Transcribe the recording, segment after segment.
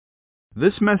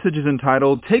This message is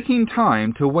entitled, Taking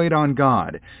Time to Wait on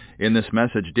God. In this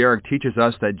message, Derek teaches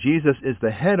us that Jesus is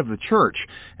the head of the church,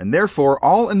 and therefore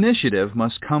all initiative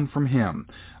must come from Him.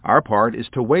 Our part is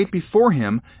to wait before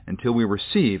Him until we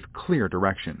receive clear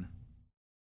direction.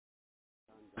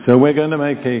 So we're going to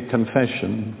make a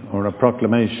confession or a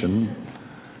proclamation,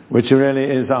 which really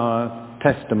is our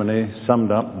testimony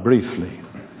summed up briefly.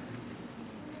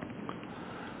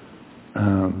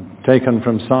 Taken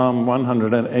from Psalm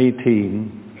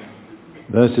 118,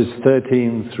 verses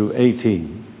 13 through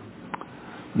 18.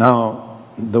 Now,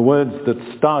 the words that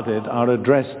started are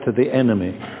addressed to the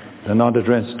enemy. They're not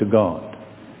addressed to God.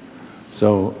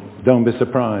 So don't be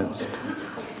surprised.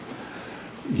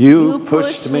 You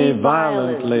pushed me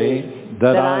violently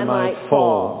that I might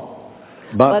fall,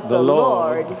 but the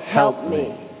Lord helped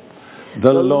me.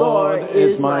 The Lord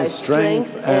is my strength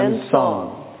and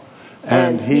song,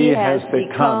 and He has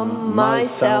become my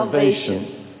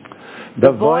salvation.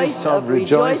 The voice of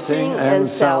rejoicing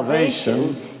and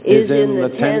salvation is in the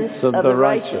tents of the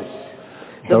righteous.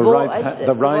 The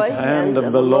right hand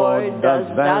of the Lord does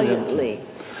valiantly.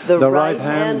 The right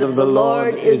hand of the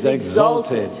Lord is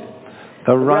exalted.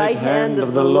 The right hand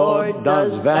of the Lord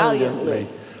does valiantly.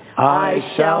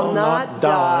 I shall not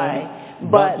die,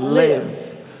 but live,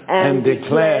 and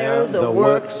declare the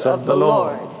works of the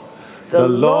Lord. The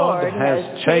Lord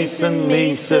has chastened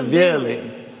me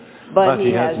severely, but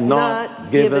He has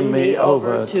not given me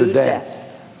over to death.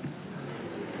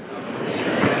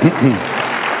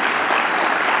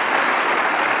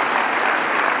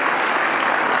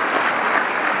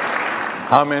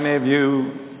 How many of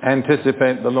you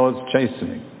anticipate the Lord's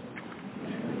chastening?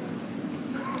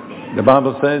 The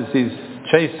Bible says He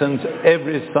chastens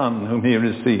every son whom He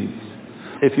receives.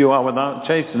 If you are without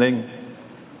chastening,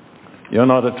 you're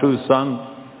not a true son,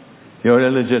 you're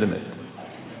illegitimate.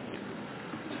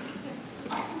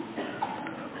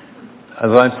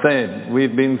 As I've said,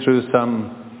 we've been through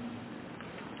some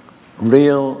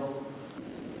real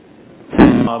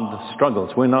hard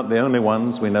struggles. We're not the only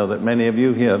ones. We know that many of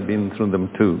you here have been through them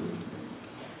too.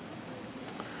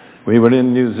 We were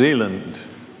in New Zealand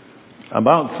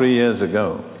about 3 years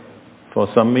ago for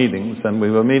some meetings, and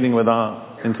we were meeting with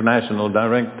our international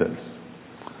directors.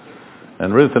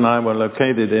 And Ruth and I were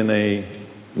located in a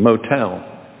motel,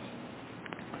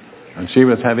 and she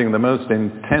was having the most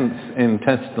intense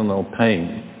intestinal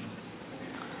pain.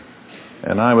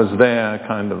 And I was there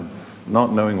kind of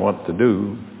not knowing what to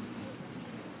do.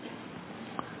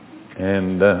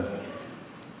 And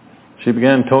she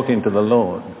began talking to the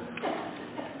Lord.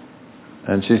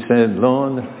 And she said,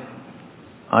 Lord,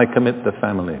 I commit the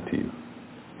family to you.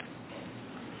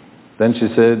 Then she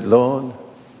said, Lord,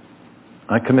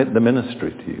 I commit the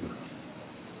ministry to you.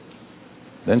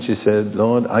 Then she said,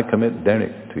 Lord, I commit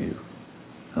Derek to you.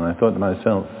 And I thought to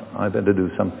myself, I better do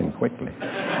something quickly.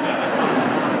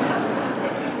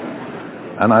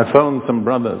 And I phoned some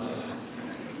brothers,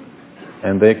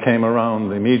 and they came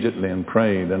around immediately and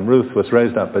prayed. And Ruth was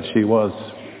raised up, but she was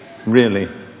really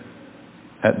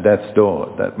at death's door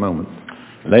at that moment.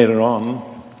 Later on,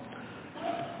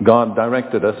 God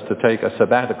directed us to take a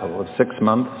sabbatical of 6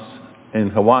 months in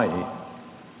Hawaii.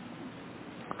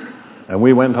 And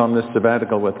we went on this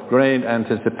sabbatical with great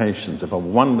anticipations of a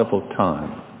wonderful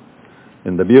time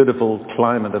in the beautiful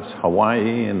climate of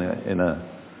Hawaii, in a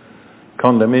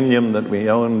condominium that we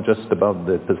owned just above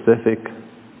the Pacific.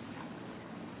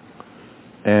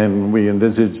 And we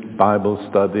envisaged Bible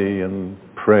study and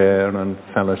prayer and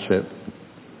fellowship.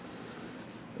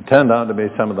 It turned out to be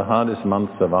some of the hardest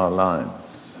months of our lives.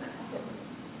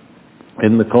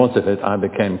 In the course of it, I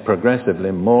became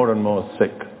progressively more and more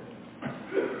sick.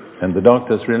 And the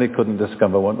doctors really couldn't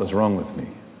discover what was wrong with me.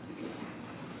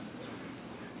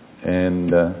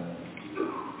 And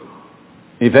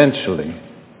eventually,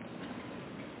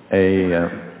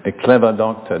 a clever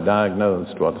doctor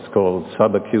diagnosed what's called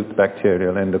subacute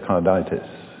bacterial endocarditis.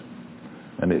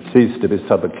 And it ceased to be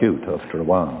subacute after a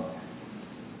while.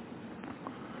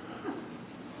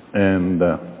 And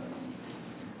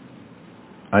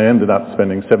I ended up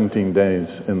spending 17 days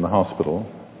in the hospital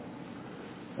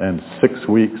and 6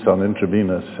 weeks on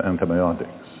intravenous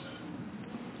antibiotics.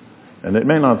 And it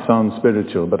may not sound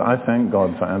spiritual, but I thank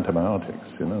God for antibiotics,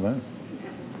 you know that?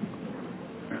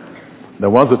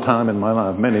 There was a time in my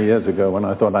life many years ago when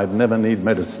I thought I'd never need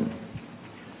medicine.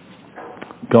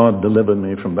 God delivered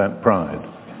me from that pride.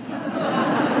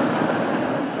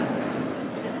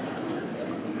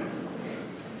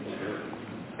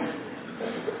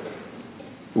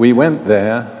 We went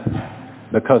there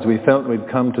because we felt we'd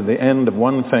come to the end of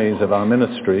one phase of our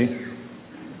ministry,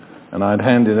 and I'd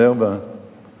handed over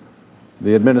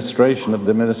the administration of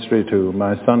the ministry to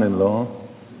my son-in-law,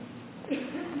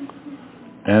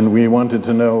 and we wanted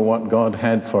to know what God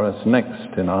had for us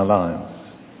next in our lives.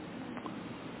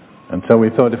 And so we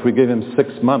thought if we give him 6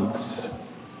 months,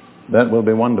 that will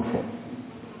be wonderful.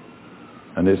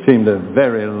 And it seemed a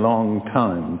very long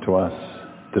time to us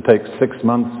to take 6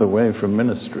 months away from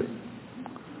ministry.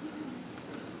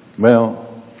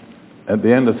 Well, at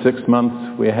the end of 6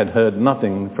 months, we had heard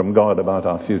nothing from God about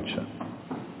our future.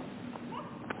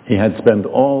 He had spent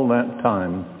all that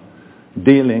time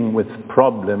dealing with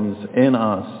problems in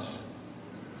us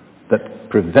that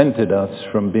prevented us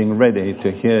from being ready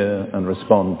to hear and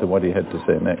respond to what he had to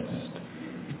say next.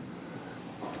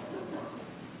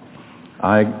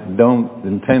 I don't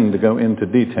intend to go into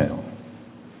detail,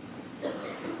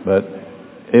 but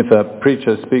if a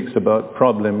preacher speaks about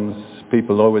problems,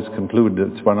 people always conclude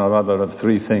it's one or other of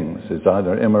 3 things. It's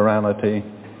either immorality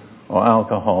or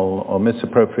alcohol or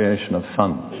misappropriation of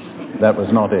funds. That was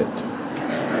not it.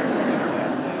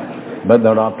 But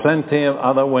there are plenty of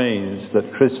other ways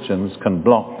that Christians can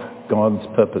block God's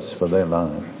purpose for their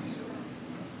lives.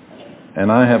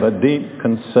 And I have a deep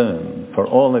concern for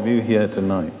all of you here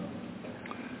tonight.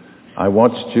 I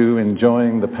watched you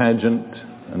enjoying the pageant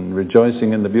and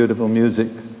rejoicing in the beautiful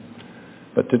music.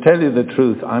 But to tell you the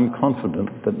truth, I'm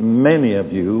confident that many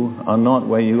of you are not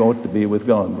where you ought to be with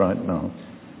God right now.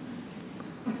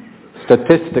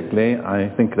 Statistically, I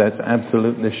think that's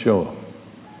absolutely sure.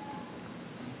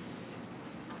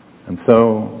 And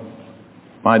so,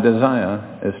 my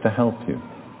desire is to help you.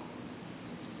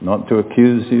 Not to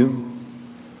accuse you,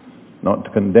 not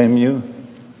to condemn you,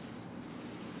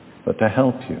 but to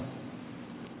help you.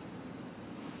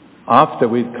 After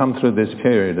we'd come through this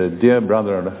period, a dear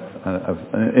brother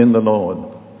in the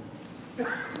Lord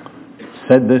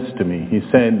said this to me. He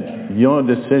said, your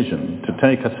decision to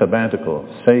take a sabbatical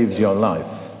saves your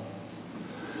life.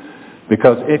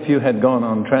 Because if you had gone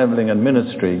on traveling in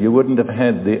ministry, you wouldn't have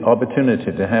had the opportunity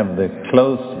to have the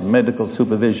close medical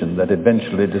supervision that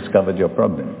eventually discovered your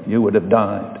problem. You would have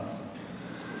died.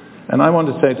 And I want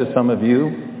to say to some of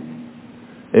you,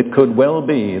 it could well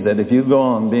be that if you go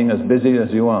on being as busy as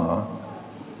you are,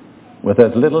 with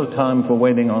as little time for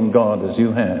waiting on God as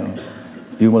you have,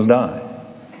 you will die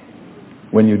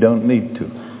when you don't need to.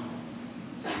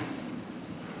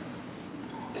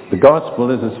 The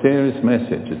gospel is a serious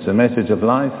message. It's a message of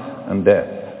life and death.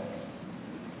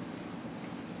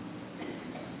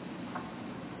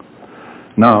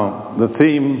 Now, the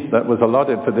theme that was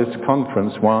allotted for this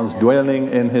conference was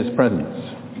dwelling in his presence.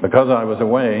 Because I was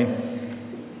away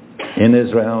in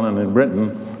Israel and in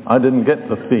Britain, I didn't get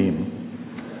the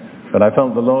theme. But I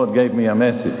felt the Lord gave me a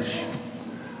message.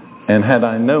 And had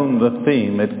I known the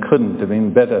theme, it couldn't have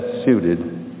been better suited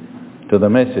to the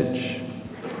message.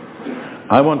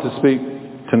 I want to speak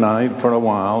tonight for a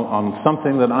while on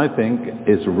something that I think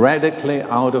is radically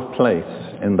out of place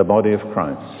in the body of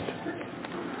Christ.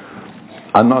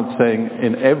 I'm not saying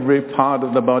in every part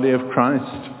of the body of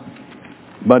Christ,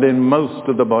 but in most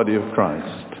of the body of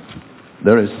Christ.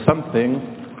 There is something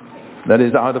that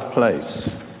is out of place.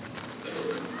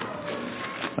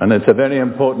 And it's a very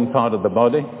important part of the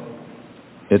body.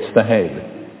 It's the head.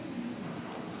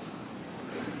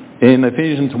 In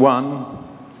Ephesians 1,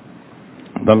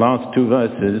 the last 2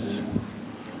 verses,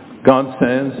 God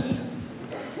says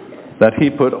that he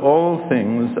put all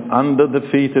things under the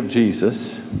feet of Jesus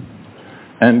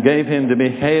and gave him to be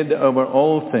head over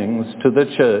all things to the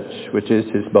church, which is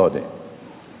his body.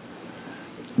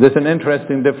 There's an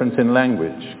interesting difference in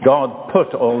language. God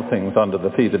put all things under the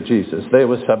feet of Jesus. They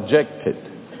were subjected.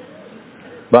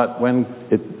 But when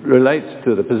it relates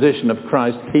to the position of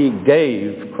Christ, he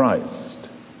gave Christ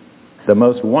the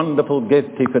most wonderful gift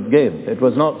he could give. It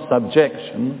was not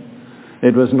subjection.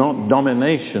 It was not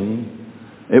domination.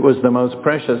 It was the most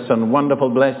precious and wonderful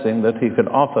blessing that he could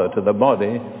offer to the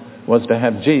body, was to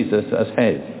have Jesus as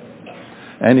head.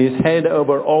 And he's head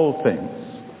over all things.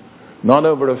 Not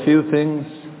over a few things,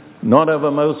 not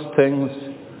over most things,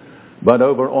 but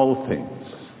over all things.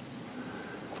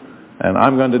 And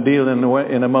I'm going to deal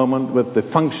in a moment with the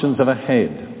functions of a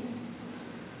head.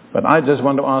 But I just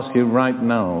want to ask you right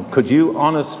now, could you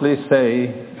honestly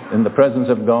say in the presence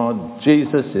of God,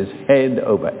 Jesus is head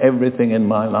over everything in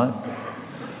my life?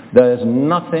 There's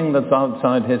nothing that's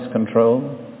outside his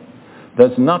control.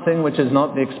 There's nothing which is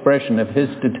not the expression of his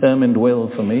determined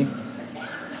will for me.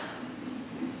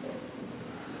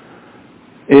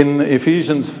 In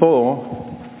Ephesians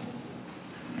 4,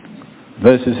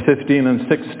 verses 15 and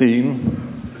 16,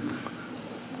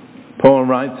 Paul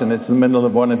writes, and it's in the middle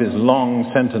of one of his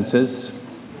long sentences,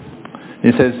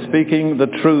 he says, speaking the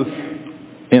truth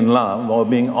in love, or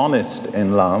being honest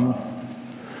in love,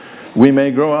 we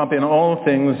may grow up in all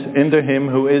things into him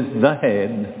who is the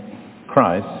head,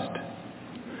 Christ,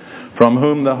 from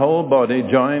whom the whole body,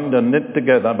 joined and knit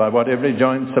together by what every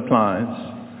joint supplies,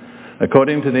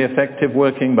 according to the effective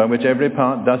working by which every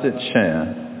part does its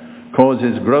share,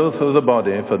 causes growth of the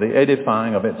body for the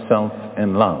edifying of itself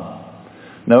in love.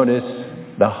 Notice,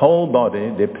 the whole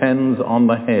body depends on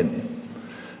the head.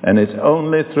 And it's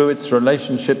only through its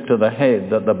relationship to the head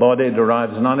that the body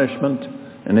derives nourishment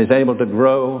and is able to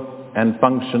grow and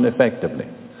function effectively.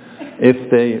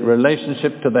 If the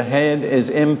relationship to the head is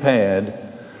impaired,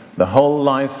 the whole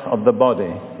life of the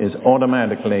body is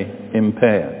automatically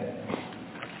impaired.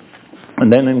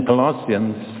 And then in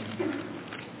Colossians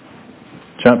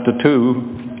chapter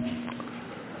 2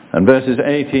 and verses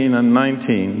 18 and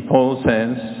 19, Paul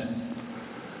says,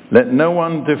 let no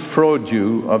one defraud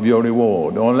you of your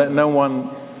reward, or let no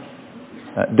one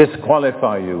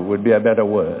disqualify you would be a better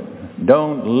word.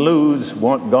 Don't lose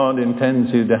what God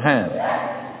intends you to have.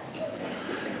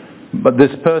 But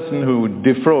this person who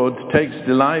defrauds takes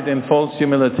delight in false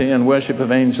humility and worship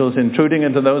of angels, intruding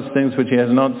into those things which he has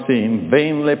not seen,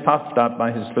 vainly puffed up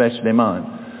by his fleshly mind.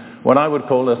 What I would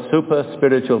call a super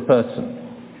spiritual person,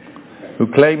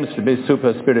 who claims to be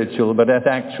super spiritual but is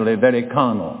actually very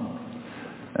carnal.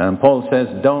 And Paul says,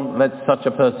 don't let such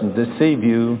a person deceive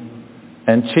you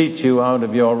and cheat you out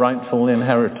of your rightful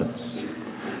inheritance.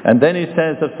 And then he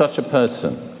says of such a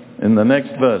person, in the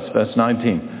next verse, verse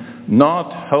 19,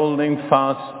 not holding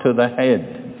fast to the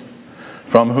head,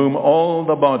 from whom all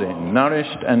the body,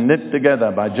 nourished and knit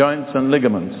together by joints and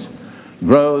ligaments,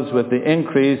 grows with the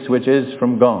increase which is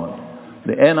from God.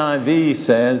 The NIV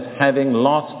says, having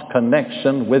lost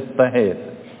connection with the head.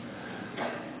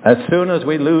 As soon as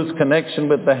we lose connection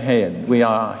with the head, we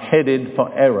are headed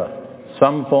for error,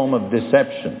 some form of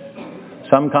deception,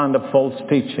 some kind of false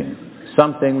teaching,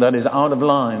 something that is out of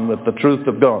line with the truth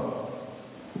of God.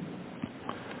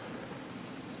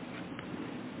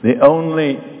 The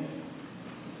only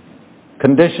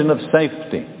condition of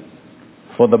safety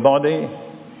for the body,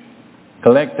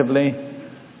 collectively,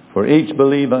 for each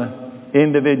believer,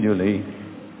 individually,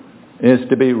 is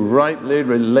to be rightly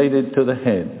related to the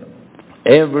head.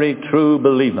 Every true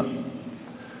believer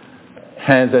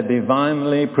has a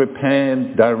divinely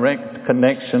prepared direct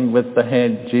connection with the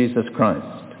head, Jesus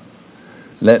Christ.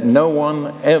 Let no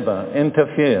one ever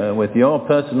interfere with your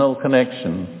personal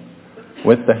connection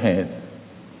with the head.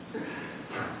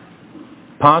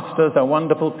 Pastors are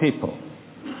wonderful people,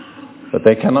 but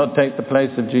they cannot take the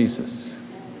place of Jesus.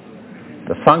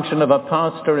 The function of a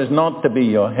pastor is not to be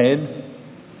your head.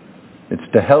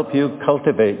 It's to help you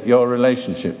cultivate your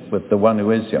relationship with the one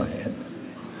who is your head.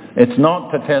 It's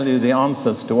not to tell you the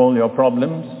answers to all your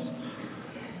problems.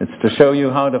 It's to show you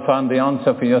how to find the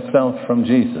answer for yourself from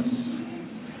Jesus.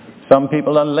 Some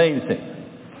people are lazy.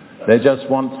 They just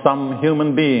want some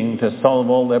human being to solve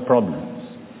all their problems.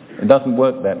 It doesn't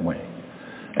work that way.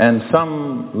 And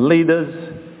some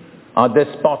leaders are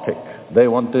despotic. They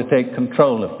want to take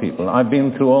control of people. I've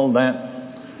been through all that,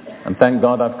 and thank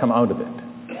God I've come out of it.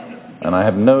 And I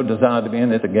have no desire to be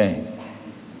in it again.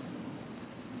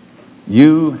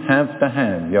 You have to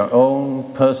have your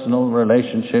own personal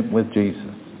relationship with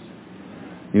Jesus.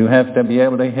 You have to be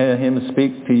able to hear him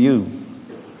speak to you.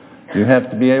 You have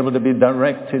to be able to be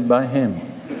directed by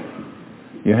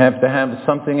him. You have to have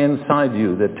something inside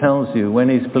you that tells you when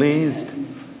he's pleased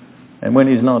and when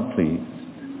he's not pleased.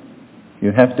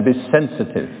 You have to be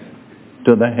sensitive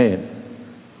to the head.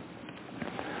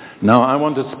 Now I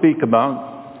want to speak about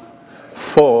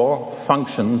 4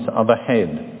 functions of a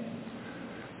head.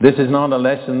 This is not a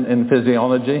lesson in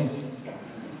physiology.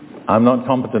 I'm not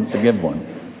competent to give one.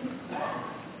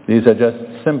 These are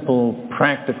just simple,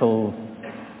 practical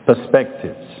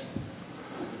perspectives.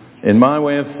 In my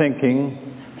way of thinking,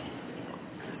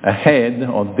 a head,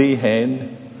 or the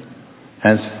head,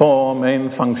 has 4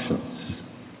 main functions.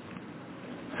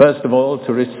 First of all,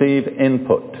 to receive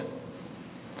input.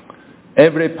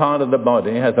 Every part of the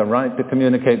body has a right to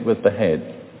communicate with the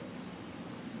head.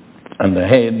 And the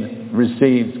head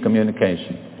receives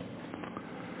communication.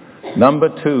 Number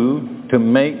 2, to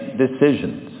make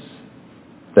decisions.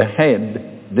 The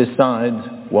head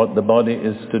decides what the body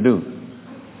is to do.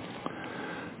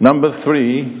 Number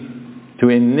 3, to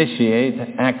initiate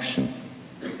action.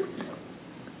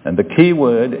 And the key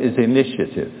word is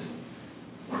initiative.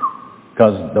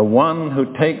 Because the one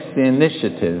who takes the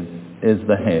initiative is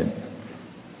the head.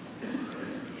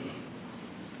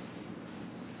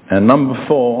 And number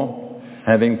 4,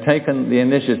 having taken the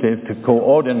initiative to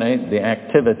coordinate the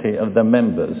activity of the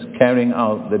members carrying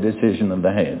out the decision of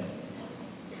the head.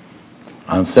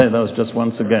 I'll say those just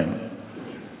once again.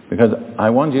 Because I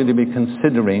want you to be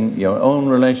considering your own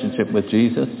relationship with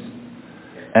Jesus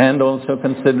and also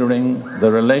considering the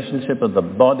relationship of the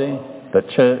body, the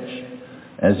church,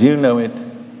 as you know it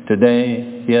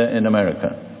today here in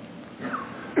America.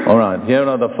 All right, here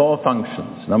are the 4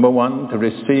 functions. Number 1, to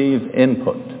receive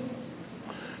input.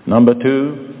 Number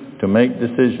 2, to make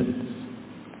decisions.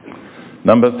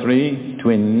 Number 3, to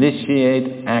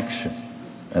initiate action.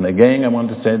 And again, I want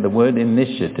to say the word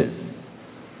initiative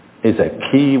is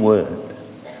a key word.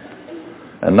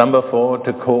 And number 4,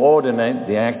 to coordinate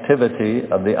the activity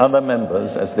of the other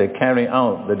members as they carry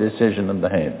out the decision of the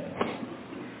head.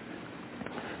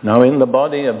 Now, in the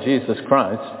body of Jesus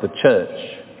Christ, the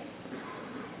church,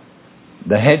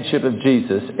 the headship of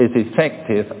Jesus is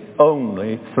effective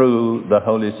only through the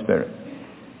Holy Spirit.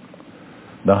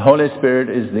 The Holy Spirit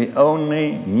is the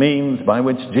only means by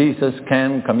which Jesus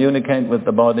can communicate with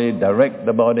the body, direct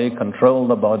the body, control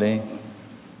the body,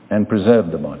 and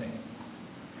preserve the body.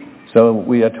 So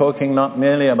we are talking not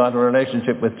merely about a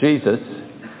relationship with Jesus,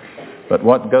 but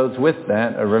what goes with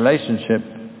that, a relationship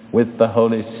with the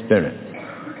Holy Spirit.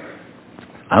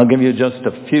 I'll give you just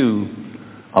a few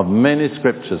of many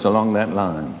scriptures along that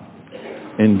line.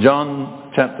 In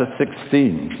John chapter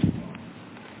 16,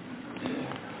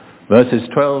 verses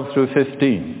 12 through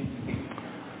 15,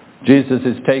 Jesus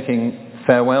is taking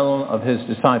farewell of his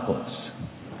disciples.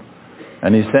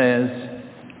 And he says,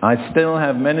 I still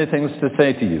have many things to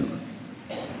say to you,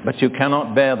 but you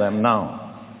cannot bear them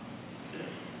now.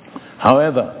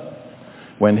 However,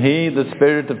 when he, the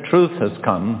Spirit of truth, has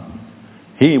come,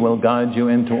 he will guide you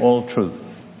into all truth.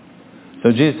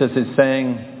 So Jesus is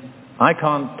saying, I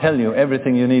can't tell you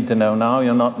everything you need to know now.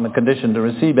 You're not in a condition to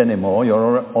receive any more.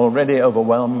 You're already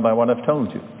overwhelmed by what I've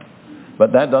told you.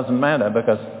 But that doesn't matter,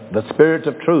 because the Spirit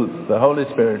of truth, the Holy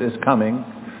Spirit, is coming,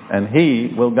 and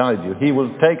he will guide you. He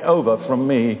will take over from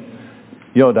me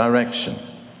your direction.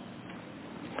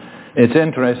 It's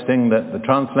interesting that the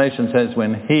translation says,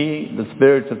 when he, the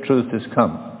Spirit of truth, is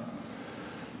come,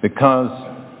 because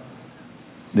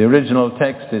the original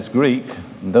text is Greek.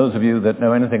 And those of you that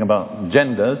know anything about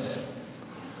genders,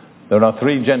 there are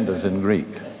 3 genders in Greek: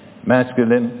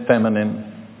 masculine,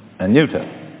 feminine, and neuter.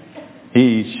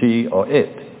 He, she, or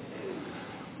it.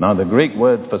 Now the Greek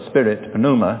word for spirit,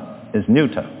 pneuma, is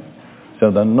neuter.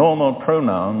 So the normal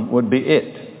pronoun would be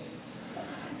it.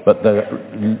 But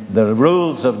the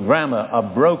rules of grammar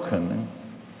are broken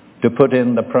to put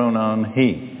in the pronoun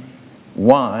he.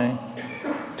 Why?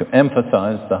 To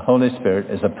emphasize the Holy Spirit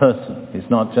is a person. He's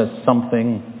not just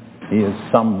something, he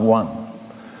is someone.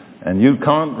 And you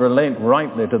can't relate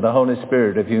rightly to the Holy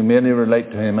Spirit if you merely relate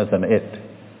to him as an it.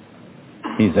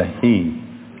 He's a he.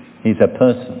 He's a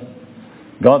person.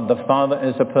 God the Father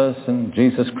is a person.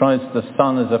 Jesus Christ the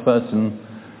Son is a person.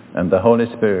 And the Holy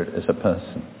Spirit is a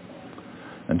person.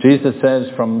 And Jesus says,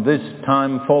 from this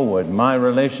time forward, my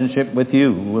relationship with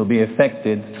you will be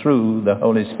effected through the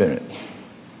Holy Spirit.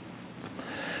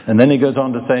 And then he goes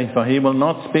on to say, for he will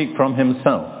not speak from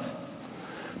himself,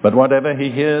 but whatever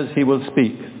he hears, he will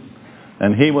speak,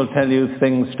 and he will tell you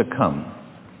things to come.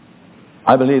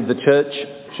 I believe the church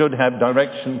should have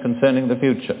direction concerning the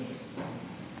future.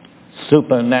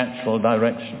 Supernatural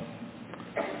direction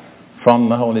from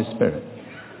the Holy Spirit.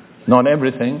 Not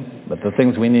everything, but the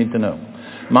things we need to know.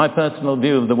 My personal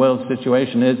view of the world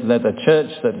situation is that a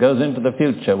church that goes into the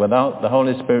future without the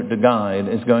Holy Spirit to guide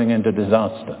is going into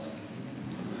disaster.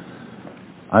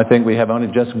 I think we have only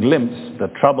just glimpsed the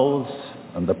troubles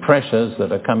and the pressures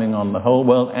that are coming on the whole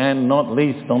world, and not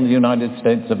least on the United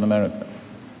States of America.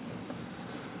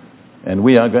 And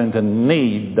we are going to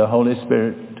need the Holy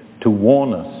Spirit to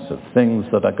warn us of things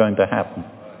that are going to happen,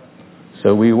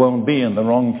 so we won't be in the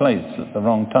wrong place at the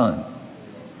wrong time.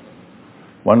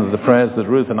 One of the prayers that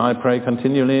Ruth and I pray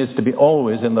continually is to be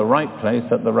always in the right place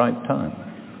at the right time.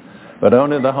 But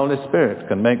only the Holy Spirit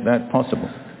can make that possible.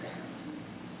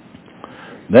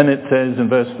 Then it says in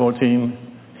verse 14,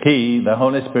 he, the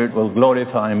Holy Spirit, will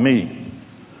glorify me.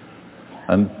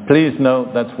 And please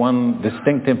note that's one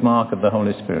distinctive mark of the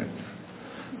Holy Spirit.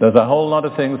 There's a whole lot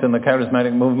of things in the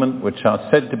charismatic movement which are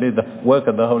said to be the work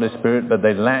of the Holy Spirit, but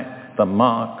they lack the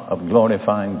mark of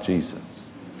glorifying Jesus.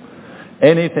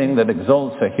 Anything that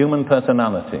exalts a human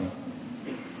personality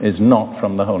is not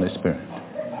from the Holy Spirit.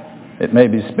 It may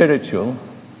be spiritual,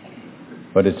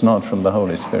 but it's not from the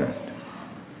Holy Spirit.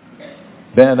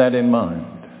 Bear that in mind.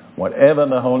 Whatever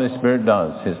the Holy Spirit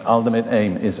does, his ultimate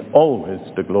aim is always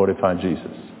to glorify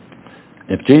Jesus.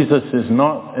 If Jesus is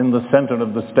not in the center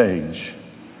of the stage,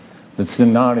 the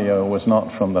scenario was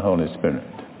not from the Holy Spirit.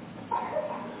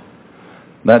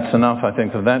 That's enough, I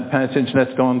think, of that passage.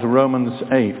 Let's go on to Romans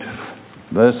 8,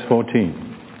 verse 14.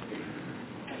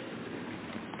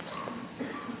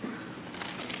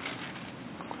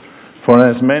 For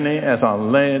as many as are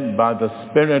led by the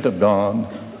Spirit of God,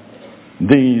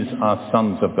 these are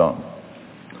sons of God.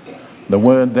 The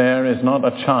word there is not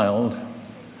a child,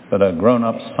 but a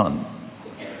grown-up son.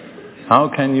 How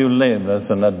can you live as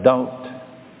an adult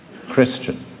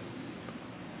Christian?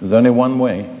 There's only one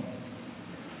way: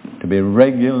 to be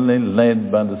regularly led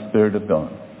by the Spirit of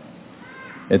God.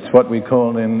 It's what we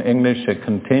call in English a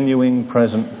continuing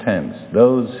present tense.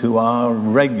 Those who are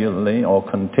regularly or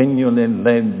continually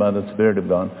led by the Spirit of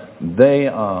God, they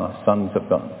are sons of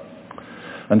God.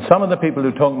 And some of the people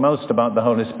who talk most about the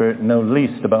Holy Spirit know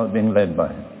least about being led by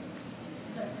Him.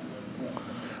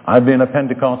 I've been a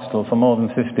Pentecostal for more than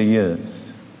 50 years.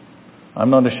 I'm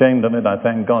not ashamed of it. I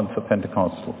thank God for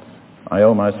Pentecostals. I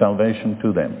owe my salvation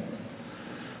to them.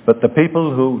 But the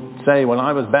people who say, well,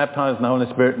 I was baptized in the Holy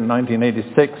Spirit in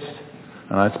 1986,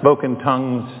 and I spoke in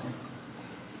tongues,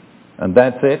 and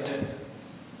that's it,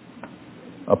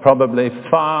 are probably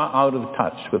far out of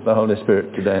touch with the Holy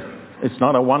Spirit today. It's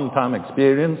not a one-time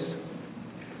experience.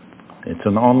 It's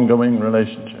an ongoing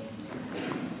relationship.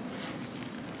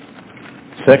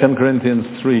 2 Corinthians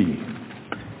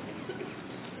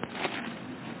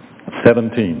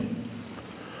 3:17.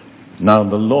 Now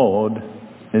the Lord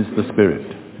is the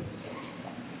Spirit.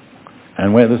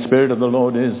 And where the Spirit of the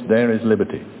Lord is, there is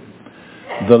liberty.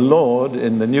 The Lord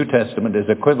in the New Testament is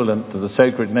equivalent to the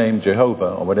sacred name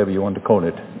Jehovah, or whatever you want to call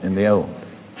it, in the Old.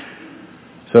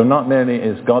 So not merely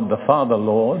is God the Father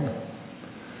Lord,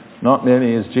 not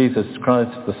merely is Jesus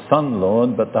Christ the Son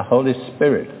Lord, but the Holy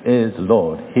Spirit is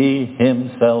Lord. He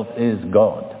himself is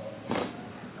God.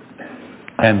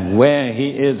 And where he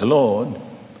is Lord,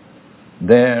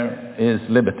 there is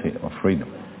liberty or freedom.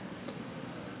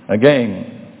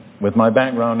 Again, with my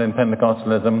background in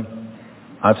Pentecostalism,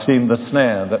 I've seen the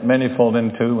snare that many fall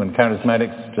into, and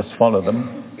charismatics just follow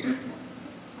them,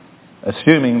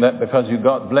 assuming that because you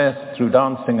got blessed through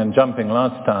dancing and jumping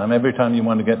last time, every time you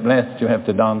want to get blessed, you have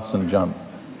to dance and jump.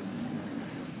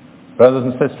 Brothers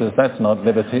and sisters, that's not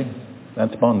liberty.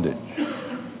 That's bondage.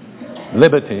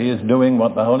 Liberty is doing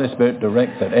what the Holy Spirit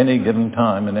directs at any given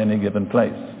time in any given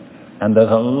place. And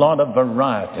there's a lot of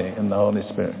variety in the Holy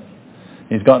Spirit.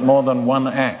 He's got more than one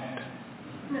act.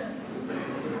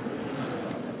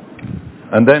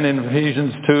 And then in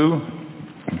Ephesians 2,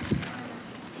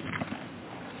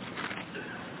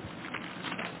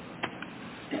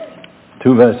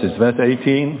 two verses, verse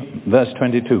 18, verse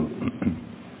 22.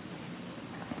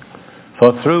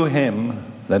 For through him,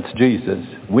 that's Jesus,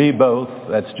 we both,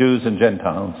 that's Jews and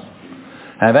Gentiles,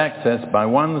 have access by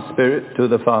one Spirit to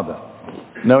the Father.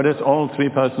 Notice all three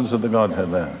persons of the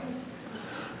Godhead there.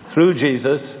 Through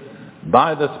Jesus,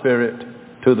 by the Spirit,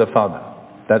 to the Father.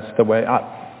 That's the way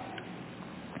up.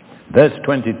 Verse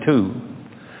 22,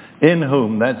 in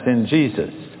whom, that's in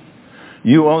Jesus,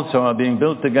 you also are being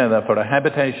built together for a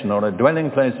habitation or a dwelling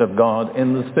place of God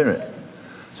in the Spirit.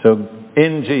 So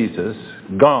in Jesus,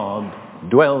 God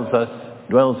dwells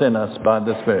in us by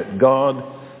the Spirit. God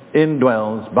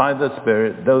indwells by the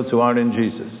Spirit those who are in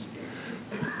Jesus.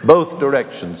 Both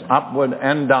directions, upward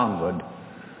and downward,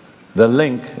 the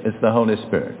link is the Holy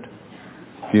Spirit.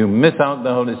 If you miss out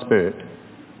the Holy Spirit,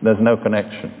 there's no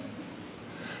connection.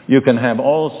 You can have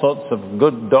all sorts of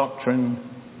good doctrine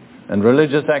and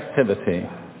religious activity,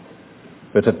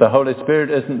 but if the Holy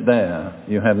Spirit isn't there,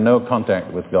 you have no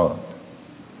contact with God.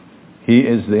 He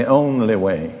is the only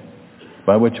way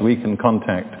by which we can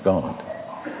contact God.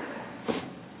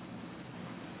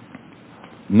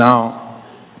 Now,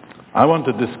 I want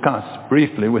to discuss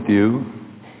briefly with you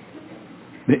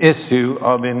the issue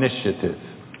of initiative.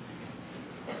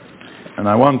 And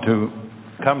I want to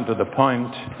come to the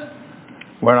point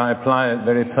where I apply it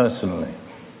very personally.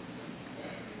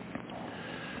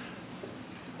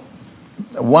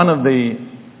 One of the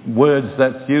words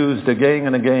that's used again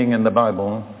and again in the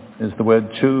Bible is the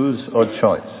word choose or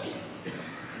choice.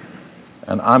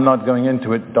 And I'm not going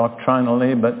into it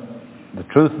doctrinally, but the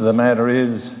truth of the matter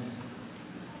is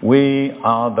we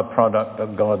are the product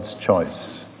of God's choice.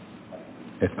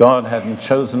 If God hadn't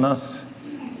chosen us,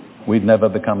 we'd never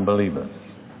become believers.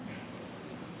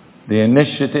 The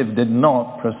initiative did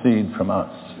not proceed from us.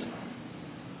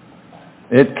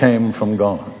 It came from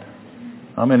God.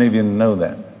 How many of you know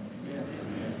that?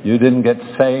 You didn't get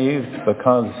saved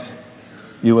because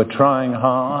you were trying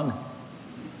hard.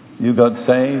 You got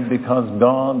saved because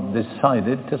God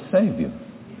decided to save you.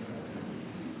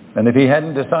 And if he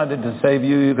hadn't decided to save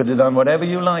you, you could have done whatever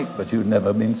you liked, but you'd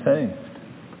never been saved.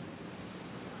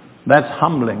 That's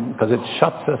humbling because it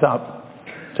shuts us up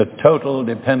to total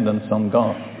dependence on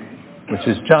God, which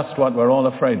is just what we're all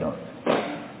afraid of.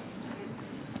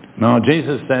 Now,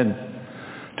 Jesus said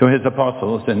to his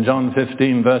apostles in John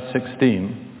 15, verse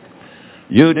 16,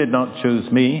 "You did not choose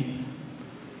me,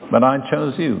 but I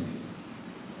chose you."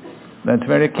 That's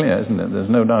very clear, isn't it? There's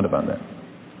no doubt about that.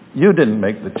 You didn't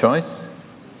make the choice.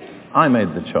 I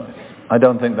made the choice. I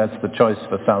don't think that's the choice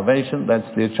for salvation. That's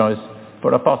the choice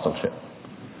for apostleship.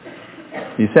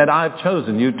 He said, "I've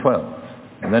chosen you 12.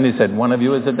 And then he said, "One of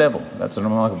you is a devil." That's a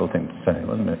remarkable thing to say,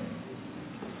 wasn't it?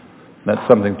 That's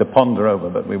something to ponder over,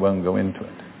 but we won't go into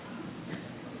it.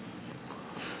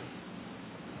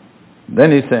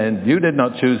 Then he said, "You did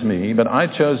not choose me, but I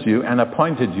chose you and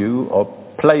appointed you or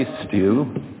placed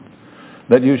you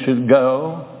that you should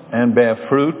go and bear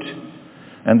fruit,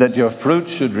 and that your fruit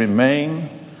should remain,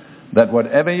 that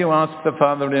whatever you ask the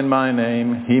Father in my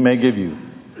name, he may give you."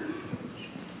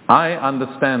 I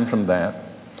understand from that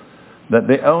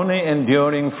the only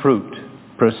enduring fruit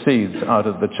proceeds out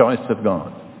of the choice of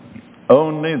God.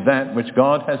 Only that which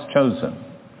God has chosen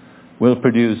will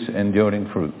produce enduring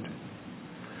fruit.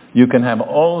 You can have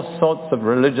all sorts of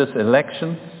religious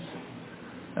elections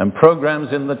and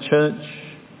programs in the church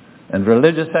and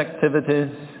religious activities,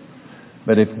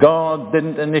 but if God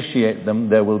didn't initiate them,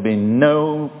 there will be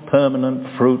no permanent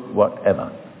fruit whatever.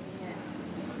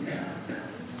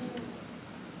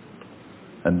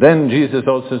 And then Jesus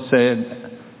also said,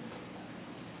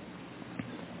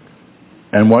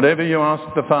 "And whatever you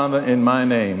ask the Father in my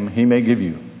name, he may give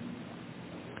you."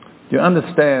 Do you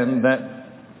understand that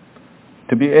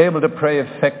to be able to pray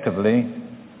effectively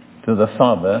to the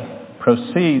Father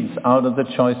proceeds out of the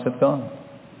choice of God?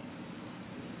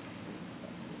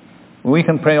 We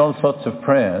can pray all sorts of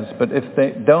prayers, but if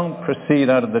they don't proceed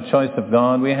out of the choice of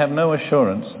God, we have no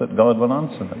assurance that God will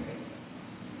answer them.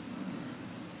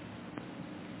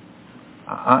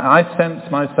 I sense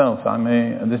myself,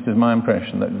 this is my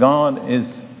impression, that God is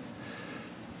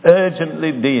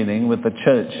urgently dealing with the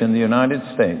church in the United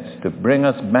States to bring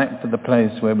us back to the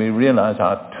place where we realize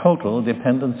our total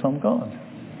dependence on God.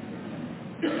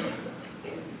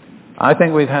 I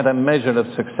think we've had a measure of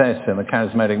success in the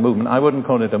charismatic movement. I wouldn't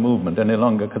call it a movement any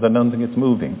longer because I don't think it's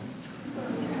moving.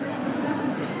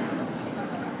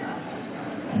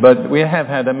 But we have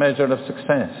had a measure of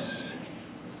success.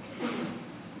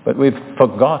 But we've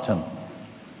forgotten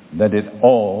that it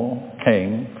all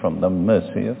came from the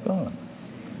mercy of God.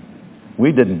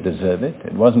 We didn't deserve it.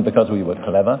 It wasn't because we were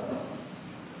clever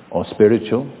or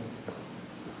spiritual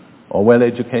or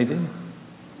well-educated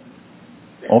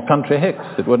or country hicks.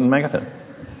 It wouldn't matter.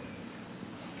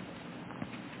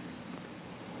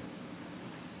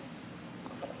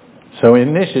 So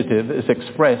initiative is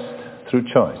expressed through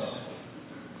choice.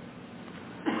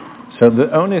 So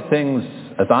the only things,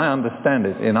 as I understand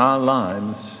it, in our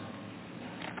lives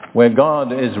where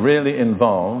God is really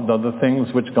involved are the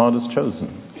things which God has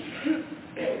chosen.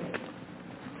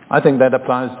 I think that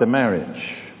applies to marriage.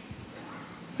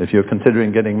 If you're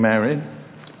considering getting married,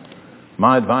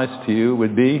 my advice to you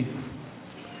would be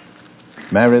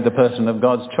marry the person of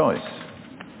God's choice.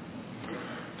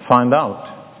 Find out.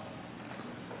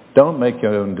 Don't make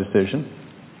your own decision.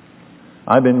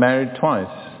 I've been married twice.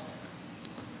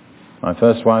 My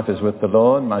first wife is with the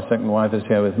Lord. My second wife is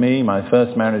here with me. My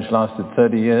first marriage lasted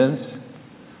 30 years.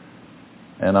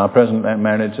 And our present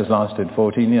marriage has lasted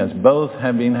 14 years. Both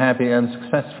have been happy and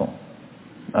successful.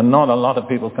 And not a lot of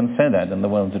people can say that in the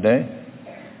world today.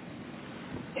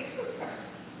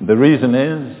 The reason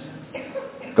is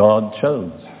God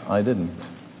chose. I didn't.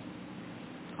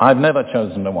 I've never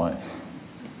chosen a wife.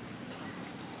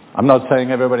 I'm not saying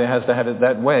everybody has to have it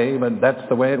that way, but that's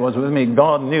the way it was with me.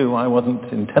 God knew I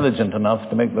wasn't intelligent enough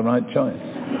to make the right choice.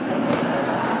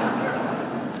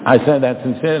 I say that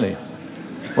sincerely.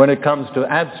 When it comes to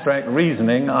abstract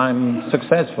reasoning, I'm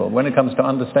successful. When it comes to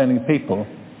understanding people,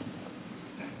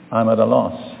 I'm at a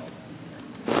loss.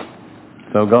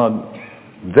 So God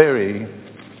very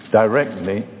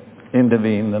directly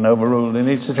intervened and overruled in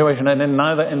each situation, and in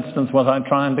neither instance was I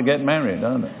trying to get married,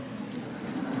 aren't I?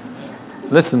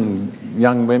 Listen,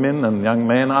 young women and young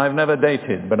men, I've never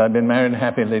dated, but I've been married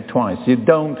happily twice. You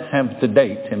don't have to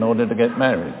date in order to get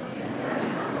married.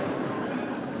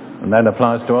 And that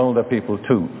applies to older people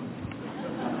too.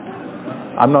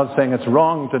 I'm not saying it's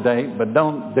wrong to date, but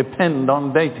don't depend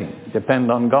on dating. Depend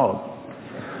on God.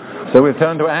 So we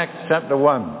turn to Acts chapter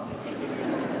 1.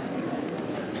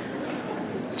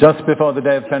 Just before the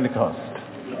day of Pentecost,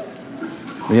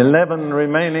 the 11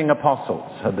 remaining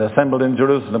apostles had assembled in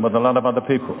Jerusalem with a lot of other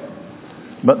people.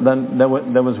 But then there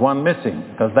was one missing,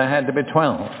 because there had to be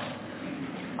 12.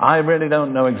 I really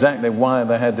don't know exactly why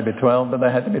there had to be 12, but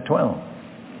there had to be 12.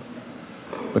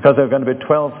 Because there were going to be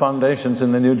 12 foundations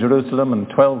in the New Jerusalem and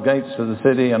 12 gates to the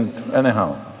city, and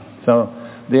anyhow. So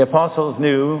the apostles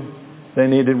knew they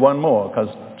needed one more because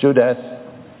Judas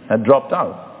had dropped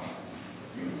out.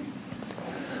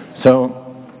 So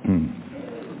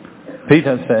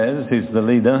Peter says, he's the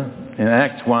leader, in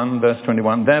Acts 1 verse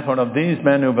 21, therefore of these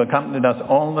men who have accompanied us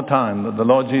all the time that the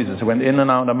Lord Jesus went in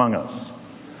and out among us,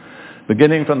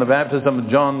 beginning from the baptism of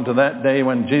John to that day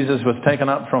when Jesus was taken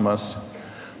up from us,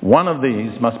 one of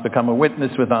these must become a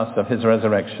witness with us of his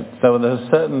resurrection. So there's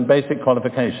certain basic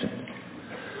qualifications.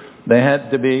 They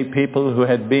had to be people who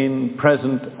had been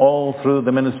present all through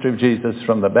the ministry of Jesus,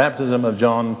 from the baptism of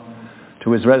John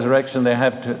to his resurrection. They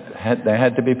had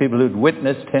to be people who'd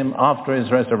witnessed him after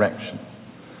his resurrection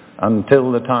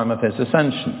until the time of his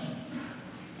ascension.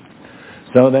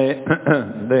 So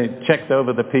they checked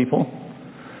over the people,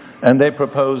 and they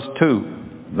proposed two.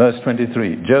 Verse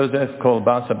 23, Joseph called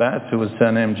Barsabas, who was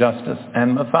surnamed Justus,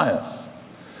 and Matthias.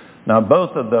 Now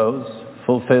both of those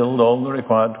fulfilled all the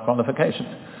required qualifications,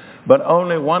 but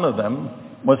only one of them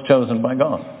was chosen by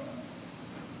God.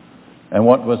 And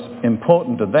what was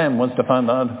important to them was to find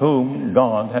out whom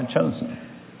God had chosen.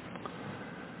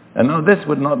 And now this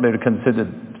would not be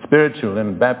considered spiritual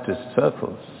in Baptist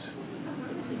circles.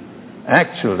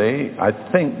 Actually, I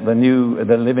think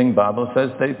the Living Bible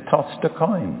says they tossed a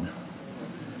coin.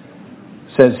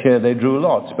 It says here they drew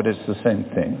lots, but it's the same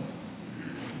thing.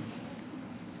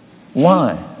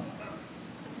 Why?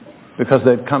 Because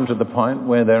they'd come to the point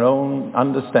where their own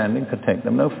understanding could take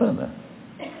them no further.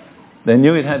 They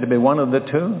knew it had to be one of the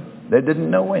two. They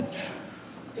didn't know which.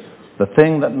 The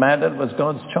thing that mattered was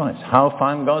God's choice. How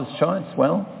find God's choice?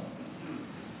 Well,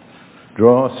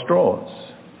 draw straws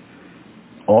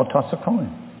or toss a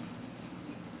coin.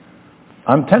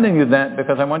 I'm telling you that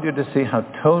because I want you to see how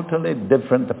totally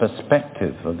different the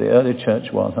perspective of the early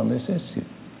church was on this issue.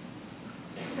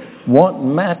 What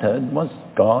mattered was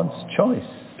God's choice.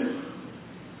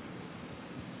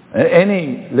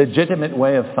 Any legitimate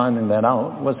way of finding that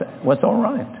out was all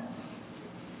right.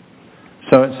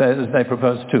 So it says, they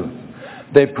proposed two.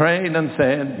 They prayed and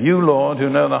said, you, Lord, who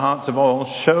know the hearts of all,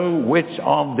 show which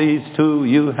of these two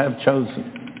you have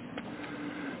chosen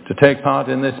to take part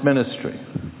in this ministry.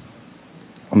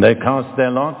 And they cast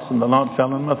their lots, and the lot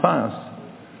fell on Matthias.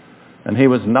 And he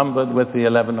was numbered with the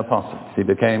 11 apostles. He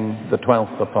became the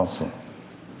 12th apostle.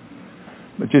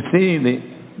 But you see,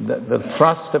 the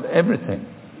thrust of everything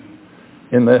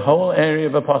in the whole area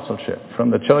of apostleship,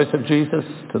 from the choice of Jesus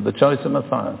to the choice of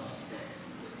Matthias,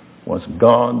 was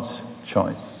God's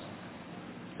choice.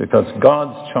 Because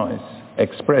God's choice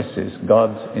expresses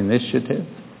God's initiative,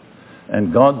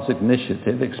 and God's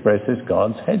initiative expresses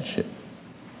God's headship.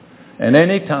 And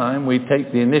any time we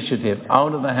take the initiative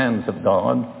out of the hands of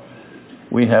God,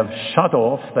 we have shut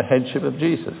off the headship of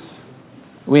Jesus.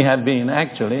 We have been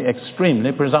actually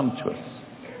extremely presumptuous.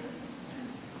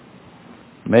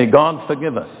 May God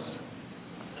forgive us.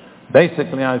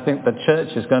 Basically, I think the church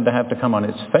is going to have to come on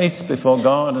its face before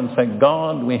God and say,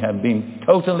 God, we have been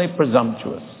totally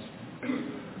presumptuous.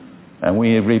 And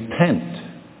we repent.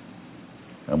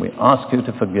 And we ask you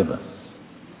to forgive us.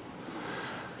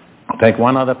 I'll take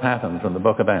one other pattern from the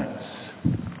book of Acts.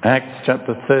 Acts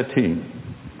chapter 13.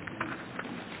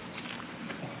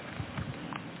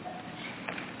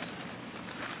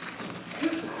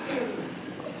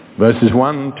 Verses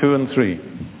 1, 2, and 3.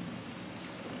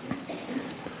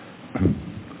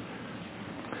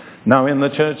 Now in the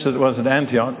church that was at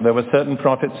Antioch, there were certain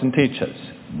prophets and teachers.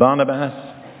 Barnabas,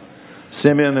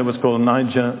 Simeon, who was called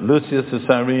Niger, Lucius of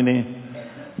Cyrene,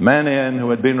 Manaen,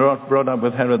 who had been brought up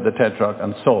with Herod the Tetrarch,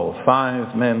 and Saul.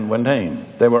 5 men were named.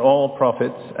 They were all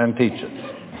prophets and teachers.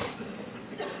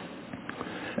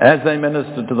 As they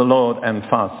ministered to the Lord and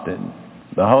fasted,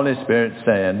 the Holy Spirit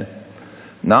said,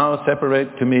 now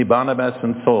separate to me Barnabas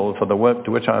and Saul for the work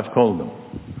to which I have called them.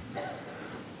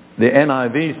 The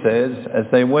NIV says, as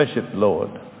they worshipped the Lord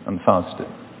and fasted.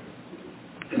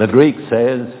 The Greek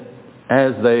says,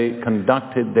 as they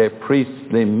conducted their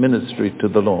priestly ministry to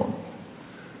the Lord.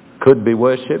 Could be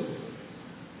worship,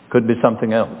 could be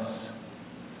something else.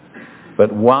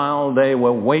 But while they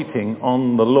were waiting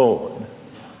on the Lord,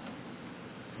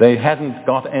 they hadn't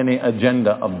got any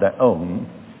agenda of their own.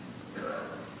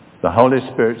 The Holy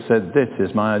Spirit said, this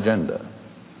is my agenda.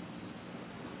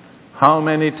 How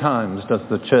many times does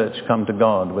the church come to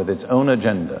God with its own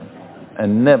agenda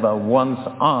and never once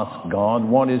ask God,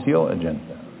 what is your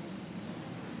agenda?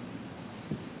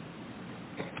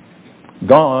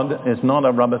 God is not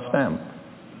a rubber stamp.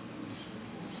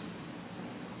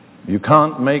 You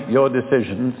can't make your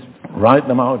decisions, write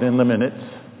them out in the minutes,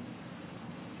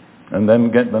 and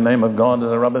then get the name of God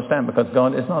as a rubber stamp, because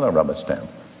God is not a rubber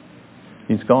stamp.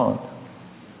 He's God.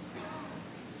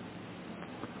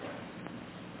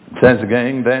 says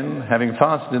again, then, having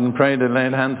fasted and prayed and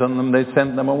laid hands on them, they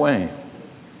sent them away.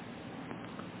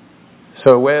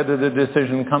 So where did the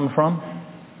decision come from?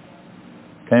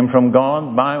 Came from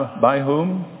God. By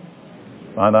whom?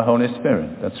 By the Holy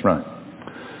Spirit. That's right.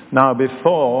 Now,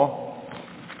 before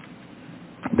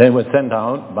they were sent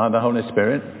out by the Holy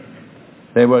Spirit,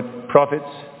 they were prophets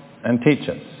and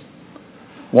teachers.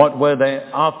 What were they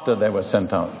after they were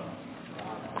sent out?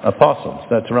 Apostles.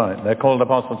 That's right. They're called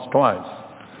apostles twice.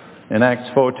 In Acts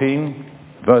 14,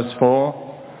 verse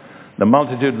 4, the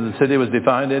multitude of the city was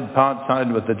divided, part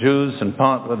side with the Jews and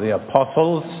part with the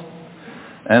apostles.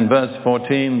 And verse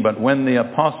 14, but when the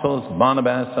apostles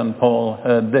Barnabas and Paul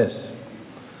heard this.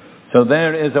 So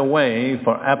there is a way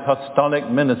for apostolic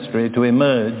ministry to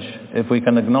emerge if we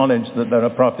can acknowledge that there are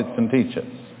prophets and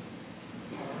teachers.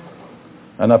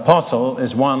 An apostle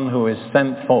is one who is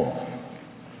sent forth.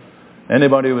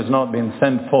 Anybody who has not been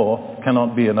sent forth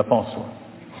cannot be an apostle.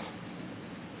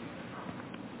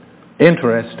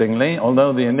 Interestingly,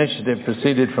 although the initiative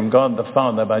proceeded from God the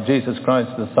Father by Jesus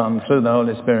Christ the Son through the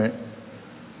Holy Spirit,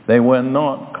 they were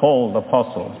not called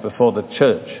apostles before the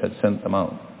church had sent them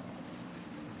out.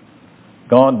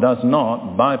 God does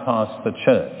not bypass the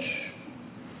church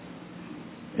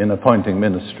in appointing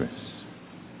ministries.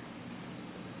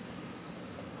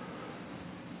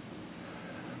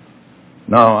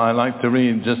 Now, I'd like to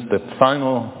read just the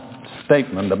final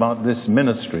statement about this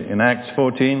ministry in Acts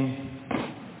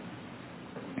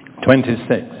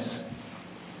 14:26.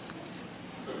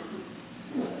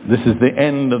 This is the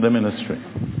end of the ministry.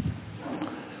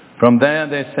 From there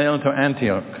they sailed to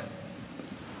Antioch,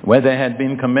 where they had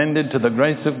been commended to the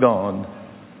grace of God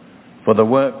for the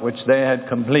work which they had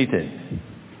completed.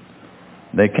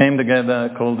 They came together,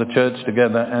 called the church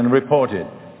together, and reported.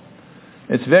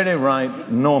 It's very right,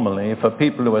 normally, for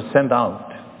people who are sent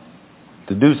out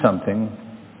to do something,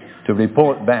 to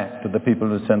report back to the people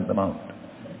who sent them out.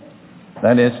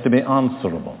 That is, to be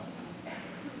answerable,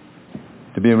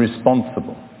 to be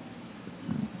responsible.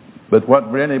 But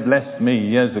what really blessed me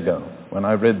years ago, when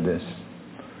I read this,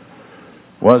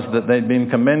 was that they'd been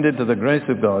commended to the grace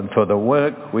of God for the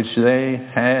work which they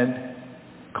had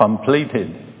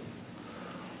completed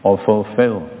or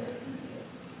fulfilled.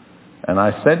 And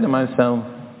I said to myself,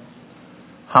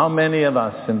 how many of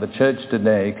us in the church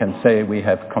today can say we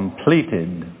have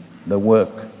completed the work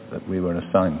that we were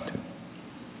assigned to?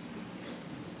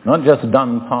 Not just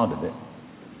done part of it,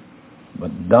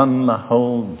 but done the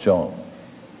whole job.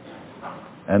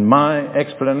 And my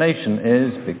explanation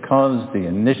is because the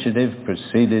initiative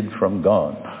proceeded from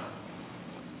God.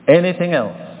 Anything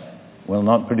else will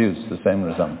not produce the same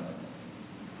result.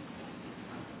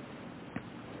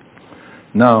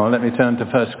 Now, let me turn to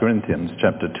 1 Corinthians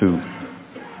chapter 2.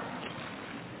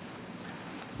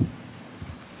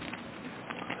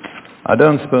 I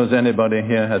don't suppose anybody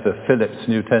here has a Phillips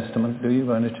New Testament, do you,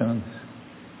 by any chance?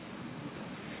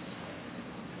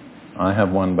 I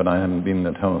have one, but I haven't been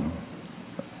at home.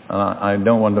 I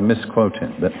don't want to misquote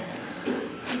it, but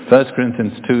 1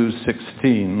 Corinthians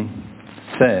 2:16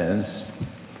 says,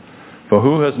 for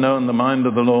who has known the mind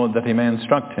of the Lord that he may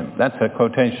instruct him? That's a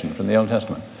quotation from the Old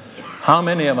Testament. How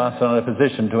many of us are in a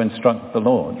position to instruct the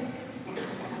Lord?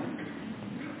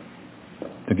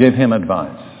 To give him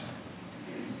advice?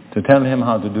 To tell him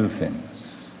how to do things?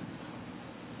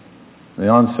 The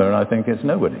answer, I think, is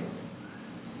nobody.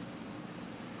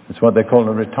 It's what they call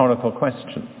a rhetorical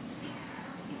question.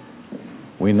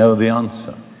 We know the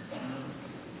answer.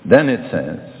 Then it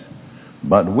says,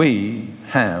 but we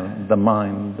have the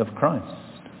mind of Christ.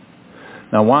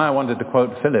 Now, why I wanted to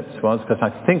quote Phillips was because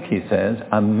I think he says,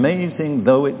 amazing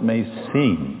though it may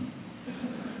seem,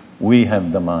 we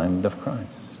have the mind of Christ.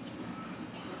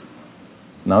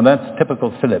 Now, that's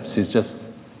typical Phillips. He's just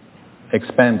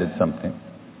expanded something.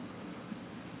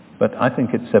 But I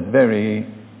think it's a very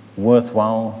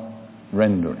worthwhile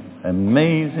rendering.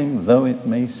 Amazing though it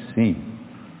may seem,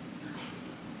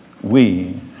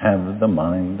 we have the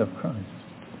mind of Christ.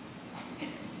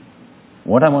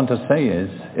 What I want to say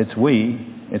is, it's we,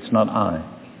 it's not I.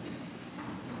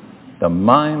 The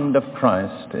mind of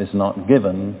Christ is not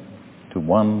given to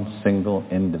one single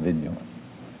individual.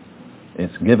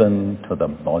 It's given to the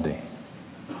body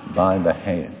by the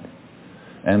head.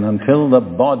 And until the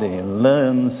body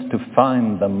learns to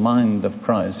find the mind of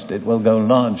Christ, it will go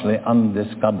largely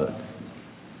undiscovered.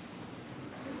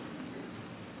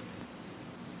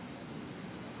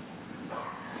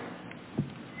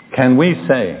 Can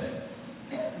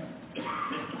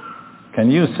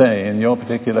you say in your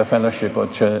particular fellowship or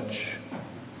church,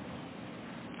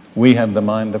 we have the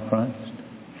mind of Christ?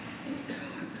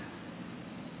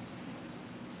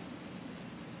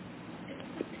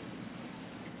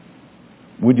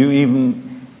 Would you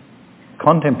even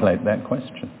contemplate that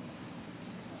question?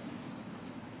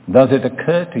 Does it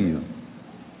occur to you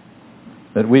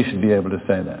that we should be able to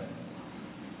say that?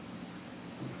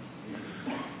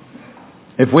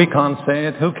 If we can't say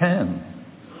it, who can?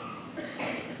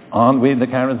 Aren't we the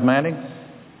charismatics?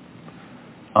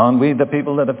 Aren't we the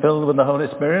people that are filled with the Holy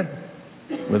Spirit?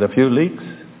 With a few leaks?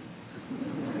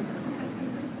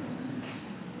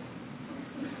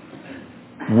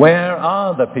 Where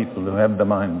are the people who have the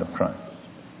mind of Christ?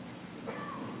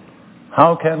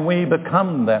 How can we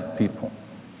become that people?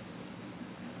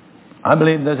 I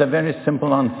believe there's a very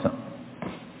simple answer.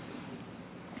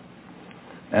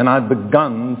 And I've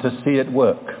begun to see it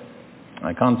work.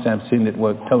 I can't say I've seen it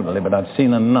work totally, but I've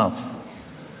seen enough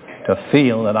to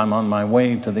feel that I'm on my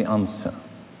way to the answer.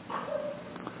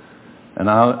 And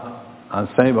I'll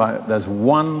say there's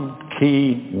one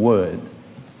key word,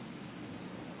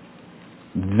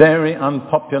 very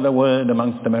unpopular word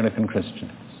amongst American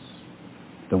Christians.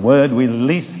 The word we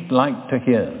least like to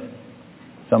hear.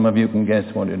 Some of you can guess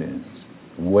what it is.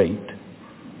 Wait.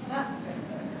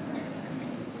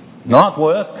 Not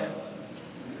work,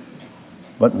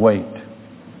 but wait.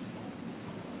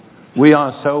 We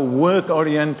are so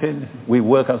work-oriented, we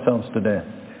work ourselves to death.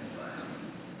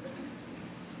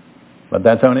 But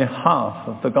that's only half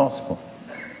of the gospel.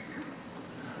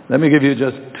 Let me give you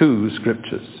just two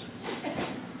scriptures.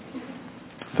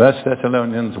 1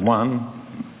 Thessalonians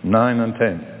 1, 9 and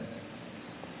 10.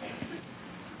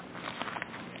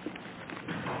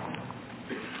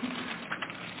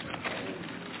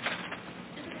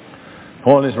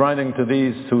 Paul is writing to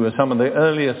these who are some of the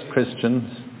earliest Christians,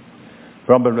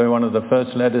 probably one of the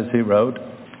first letters he wrote,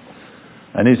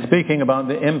 and he's speaking about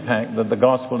the impact that the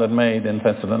gospel had made in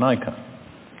Thessalonica.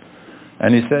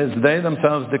 And he says, they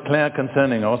themselves declare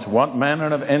concerning us what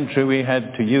manner of entry we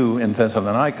had to you in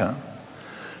Thessalonica,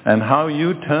 and how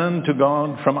you turned to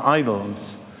God from idols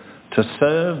to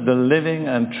serve the living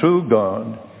and true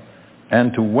God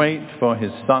and to wait for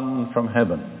his Son from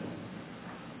heaven.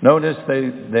 Notice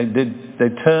they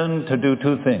turned to do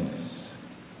two things,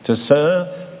 to serve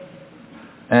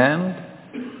and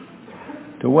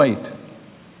to wait.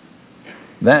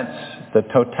 That's the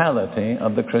totality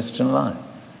of the Christian life.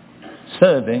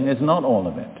 Serving is not all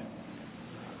of it.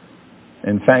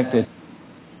 In fact,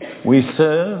 we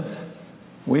serve,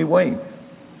 we wait.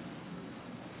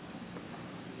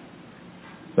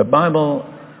 The Bible,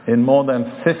 in more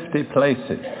than 50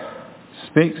 places,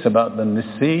 speaks about the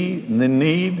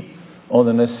need or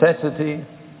the necessity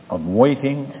of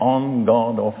waiting on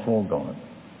God or for God.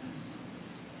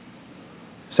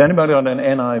 Has anybody got an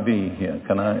NIV here?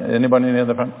 Anybody in the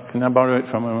other front? Can I borrow it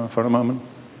for a moment?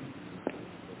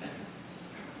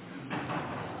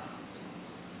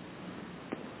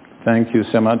 Thank you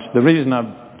so much. The reason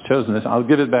I've chosen this, I'll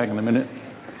give it back in a minute,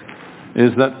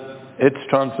 is that its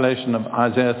translation of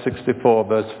Isaiah 64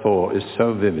 verse 4 is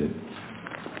so vivid.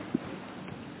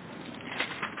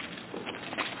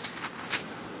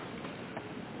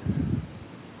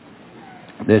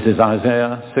 This is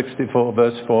Isaiah 64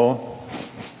 verse 4.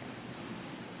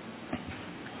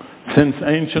 Since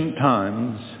ancient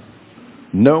times,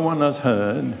 no one has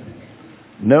heard,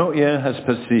 no ear has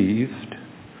perceived,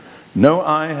 no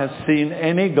eye has seen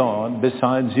any God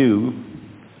besides you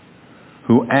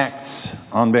who acts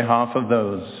on behalf of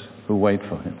those who wait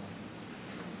for him.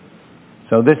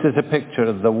 So this is a picture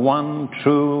of the one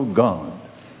true God.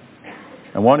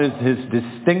 And what is his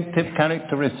distinctive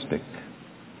characteristic?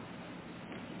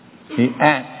 He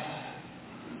acts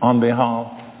on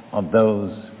behalf of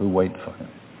those who wait for him.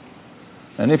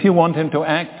 And if you want him to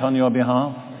act on your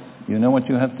behalf, you know what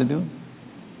you have to do?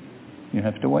 You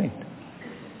have to wait.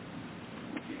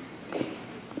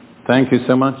 Thank you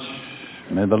so much.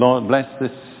 May the Lord bless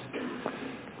this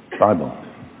Bible.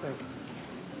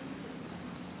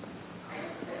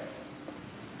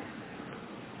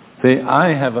 See, I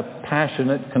have a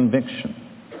passionate conviction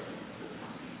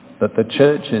that the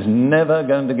church is never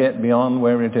going to get beyond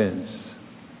where it is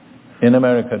in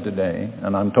America today,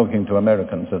 and I'm talking to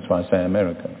Americans, that's why I say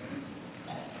America.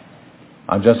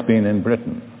 I've just been in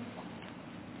Britain.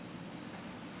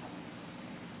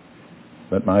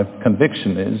 But my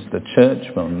conviction is the church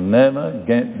will never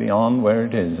get beyond where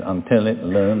it is until it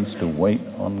learns to wait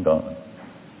on God.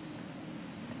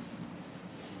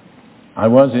 I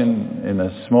was in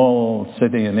a small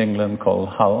city in England called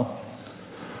Hull.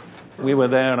 We were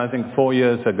there, I think, 4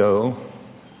 years ago.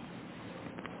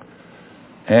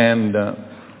 And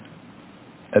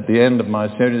at the end of my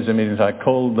series of meetings, I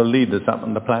called the leaders up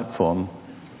on the platform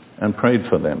and prayed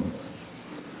for them.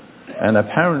 And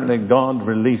apparently God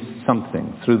released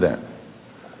something through that.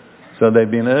 So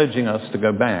they've been urging us to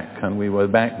go back, and we were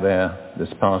back there this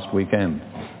past weekend.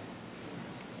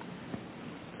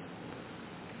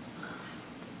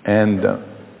 And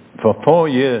for 4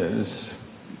 years,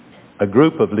 a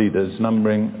group of leaders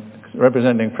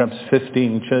representing perhaps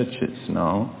 15 churches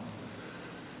now,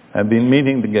 have been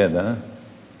meeting together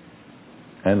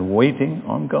and waiting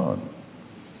on God.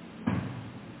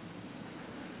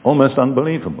 Almost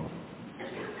unbelievable.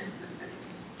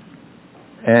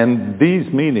 And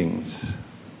these meetings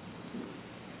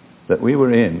that we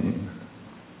were in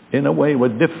a way, were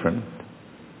different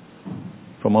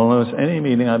from almost any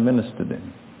meeting I've ministered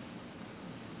in.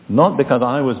 Not because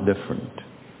I was different,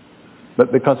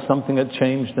 but because something had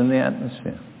changed in the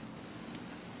atmosphere.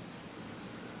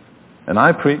 And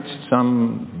I preached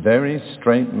some very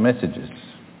straight messages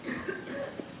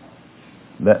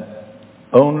that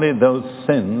only those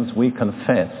sins we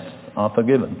confess are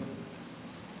forgiven.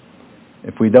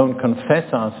 If we don't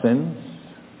confess our sins,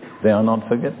 they are not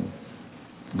forgiven.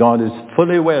 God is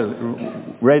fully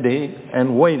ready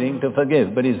and waiting to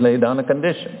forgive, but he's laid down a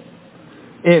condition.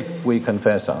 If we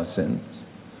confess our sins,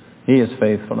 he is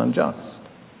faithful and just.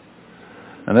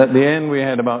 And at the end we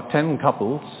had about 10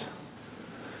 couples,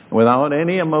 without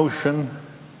any emotion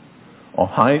or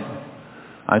hype.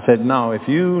 I said, now if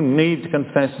you need to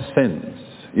confess sins,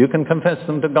 you can confess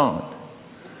them to God.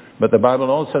 But the Bible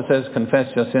also says,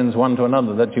 confess your sins one to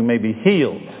another that you may be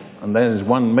healed. And there is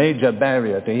one major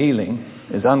barrier to healing,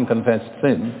 is unconfessed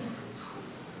sin.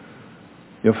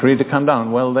 You're free to come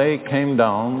down. Well, they came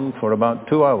down for about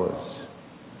 2 hours,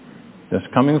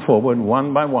 just coming forward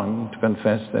one by one to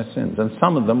confess their sins. And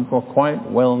some of them were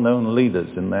quite well-known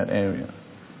leaders in that area.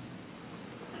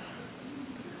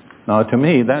 Now, to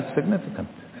me, that's significant.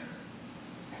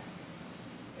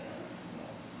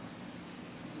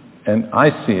 And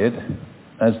I see it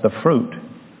as the fruit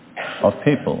of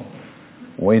people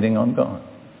waiting on God.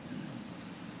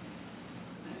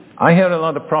 I hear a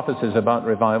lot of prophecies about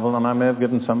revival, and I may have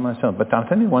given some myself. But I'll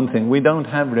tell you one thing, we don't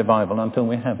have revival until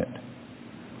we have it.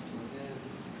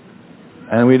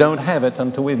 And we don't have it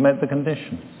until we've met the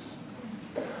conditions.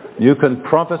 You can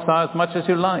prophesy as much as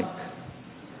you like,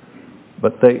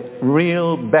 but the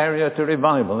real barrier to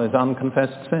revival is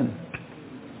unconfessed sin.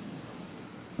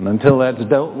 And until that's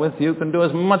dealt with, you can do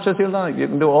as much as you like. You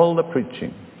can do all the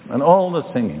preaching and all the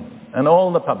singing and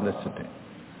all the publicity.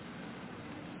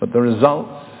 But the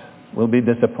results will be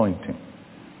disappointing.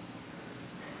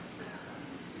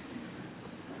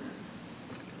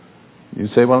 You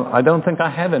say, well, I don't think I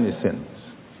have any sins.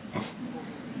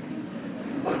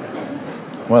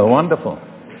 Well, wonderful.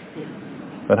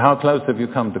 But how close have you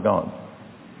come to God?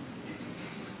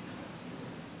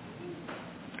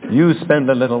 You spend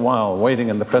a little while waiting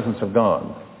in the presence of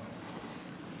God,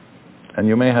 and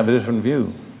you may have a different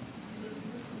view.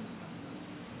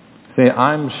 See,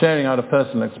 I'm sharing out of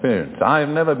personal experience. I've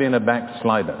never been a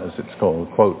backslider, as it's called,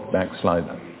 quote,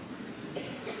 backslider.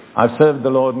 I've served the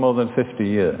Lord more than 50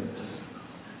 years.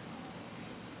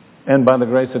 And by the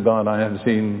grace of God, I have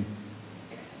seen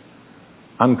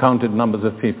uncounted numbers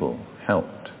of people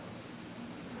helped.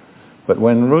 But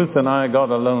when Ruth and I got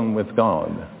alone with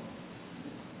God,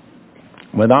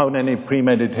 without any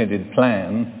premeditated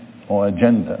plan or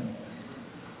agenda,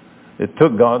 it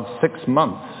took God 6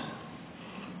 months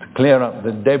to clear up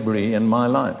the debris in my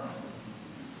life.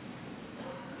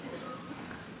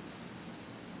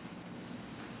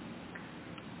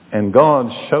 And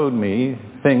God showed me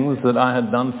things that I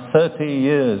had done 30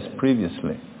 years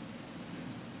previously.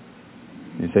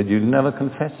 He said, "You never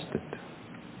confessed it."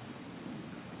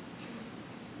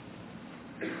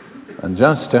 And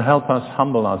just to help us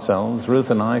humble ourselves,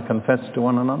 Ruth and I confessed to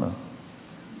one another.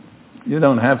 You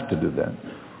don't have to do that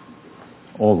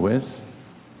always.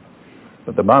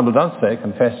 But the Bible does say,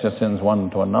 confess your sins one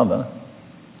to another.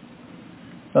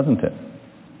 Doesn't it?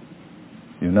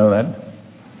 You know that?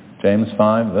 James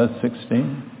 5, verse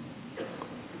 16.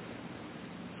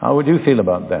 How would you feel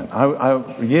about that?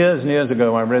 Years and years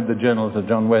ago, I read the journals of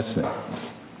John Wesley.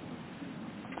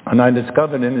 And I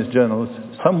discovered in his journals,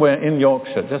 somewhere in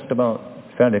Yorkshire, just about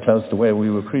fairly close to where we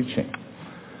were preaching,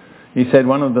 he said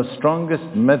one of the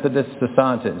strongest Methodist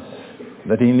societies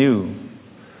that he knew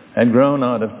had grown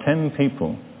out of 10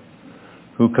 people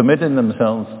who committed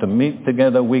themselves to meet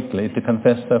together weekly to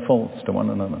confess their faults to one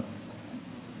another.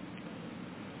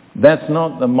 That's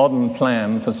not the modern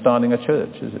plan for starting a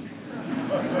church, is it?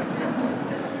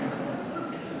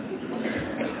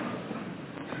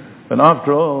 But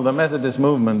after all, the Methodist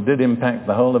movement did impact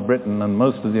the whole of Britain and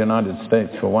most of the United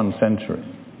States for 1 century.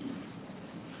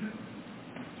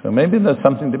 So maybe there's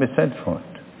something to be said for it.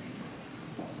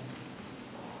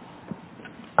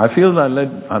 I feel that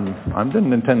I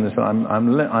didn't intend this, but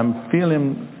I'm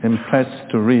feeling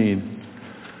impressed to read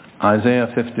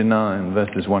Isaiah 59,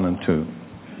 verses 1 and 2.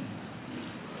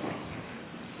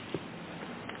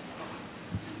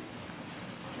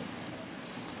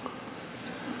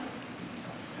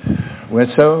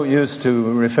 We're so used to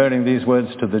referring these words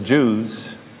to the Jews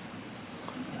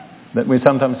that we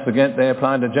sometimes forget they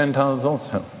apply to Gentiles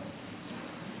also.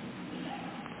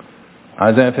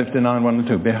 Isaiah 59, 1 and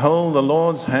 2. Behold, the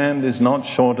Lord's hand is not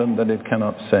shortened that it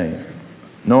cannot save,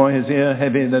 nor his ear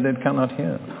heavy that it cannot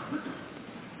hear.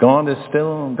 God has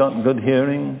still got good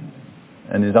hearing,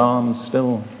 and his arm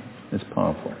still is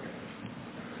powerful.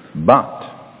 But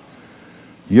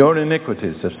your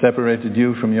iniquities have separated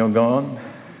you from your God,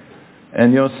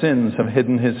 and your sins have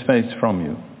hidden his face from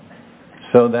you,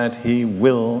 so that he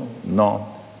will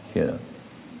not hear.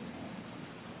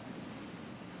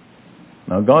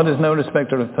 Now, God is no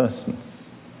respecter of persons.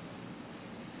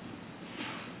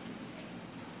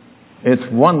 It's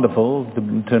wonderful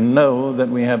to know that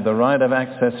we have the right of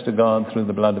access to God through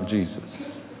the blood of Jesus,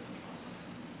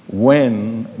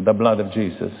 when the blood of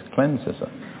Jesus cleanses us.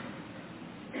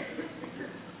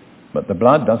 But the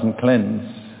blood doesn't cleanse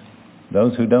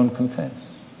those who don't confess.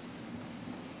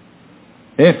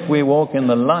 If we walk in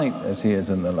the light as he is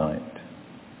in the light,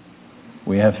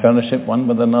 we have fellowship one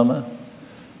with another,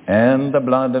 and the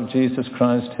blood of Jesus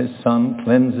Christ, his Son,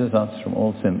 cleanses us from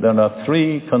all sin. There are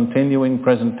three continuing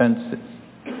present tenses.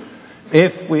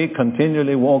 If we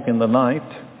continually walk in the light,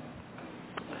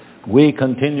 we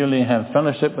continually have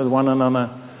fellowship with one another,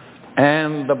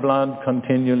 and the blood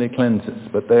continually cleanses.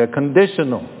 But they are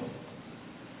conditional.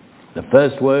 The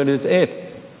first word is if.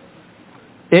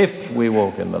 If we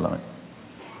walk in the light.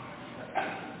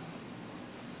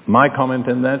 My comment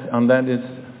on that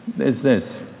is this.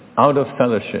 Out of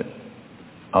fellowship,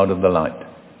 out of the light.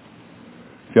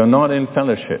 If you're not in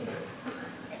fellowship,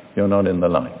 you're not in the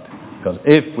light. Because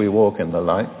if we walk in the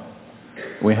light,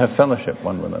 we have fellowship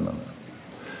one with another.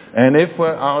 And if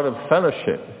we're out of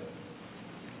fellowship,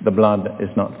 the blood is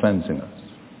not cleansing us.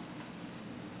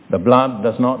 The blood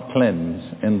does not cleanse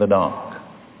in the dark.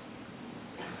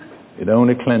 It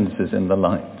only cleanses in the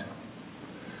light.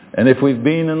 And if we've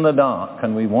been in the dark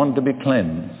and we want to be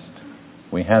cleansed,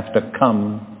 we have to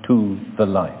come to the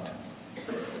light.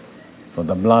 For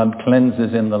the blood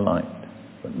cleanses in the light,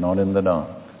 but not in the dark.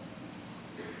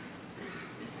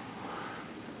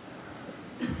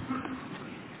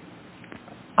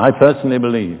 I personally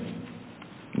believe,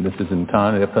 and this is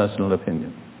entirely a personal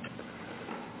opinion,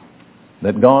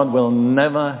 that God will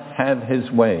never have his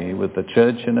way with the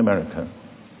church in America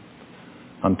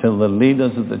until the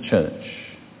leaders of the church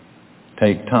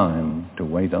take time to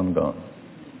wait on God.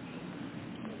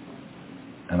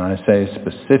 And I say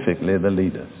specifically the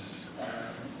leaders.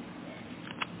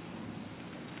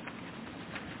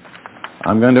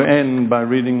 I'm going to end by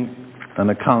reading an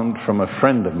account from a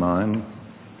friend of mine,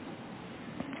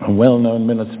 a well-known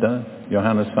minister,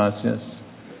 Johannes Vasius,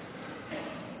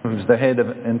 who's the head of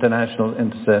International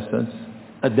Intercessors,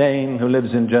 a Dane who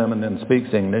lives in Germany and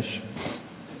speaks English.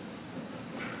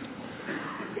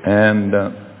 And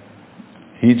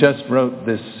he just wrote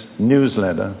this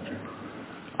newsletter,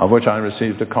 of which I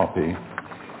received a copy,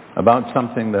 about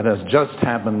something that has just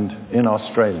happened in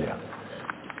Australia.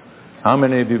 How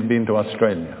many of you have been to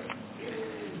Australia?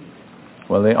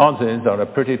 Well, the Aussies are a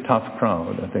pretty tough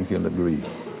crowd, I think you'll agree.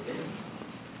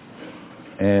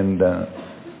 And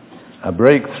a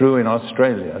breakthrough in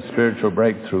Australia, a spiritual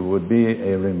breakthrough, would be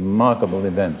a remarkable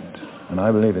event. And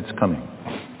I believe it's coming.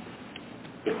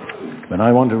 But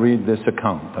I want to read this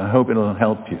account. I hope it'll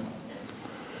help you.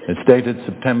 It's dated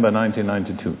September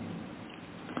 1992.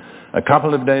 A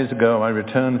couple of days ago, I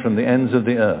returned from the ends of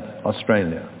the earth,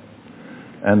 Australia,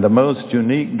 and the most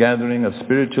unique gathering of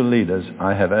spiritual leaders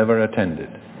I have ever attended.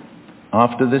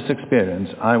 After this experience,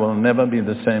 I will never be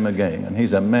the same again. And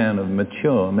he's a man of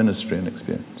mature ministry and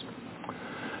experience.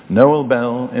 Noel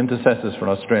Bell, Intercessors for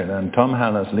Australia, and Tom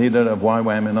Hallas, leader of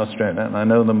YWAM in Australia, and I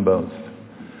know them both,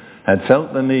 had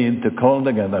felt the need to call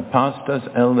together pastors,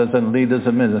 elders, and leaders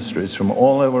of ministries from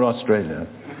all over Australia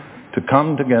to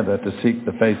come together to seek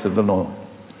the face of the Lord.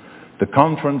 The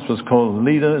conference was called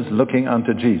Leaders Looking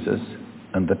Unto Jesus,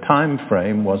 and the time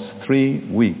frame was 3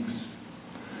 weeks.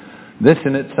 This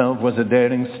in itself was a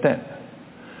daring step.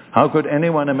 How could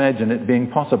anyone imagine it being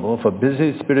possible for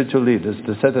busy spiritual leaders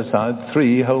to set aside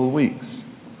 3 whole weeks?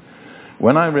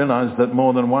 When I realized that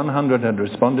more than 100 had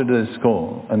responded to this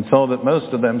call and saw that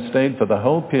most of them stayed for the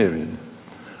whole period,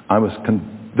 I was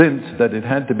convinced that it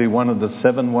had to be one of the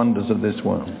 7 wonders of this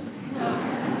world.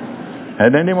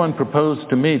 Had anyone proposed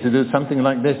to me to do something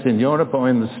like this in Europe or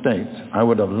in the States, I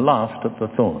would have laughed at the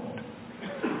thought.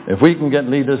 If we can get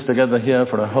leaders together here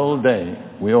for a whole day,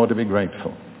 we ought to be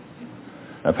grateful.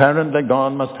 Apparently,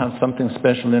 God must have something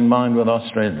special in mind with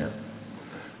Australia.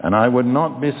 And I would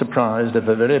not be surprised if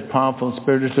a very powerful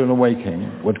spiritual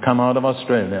awakening would come out of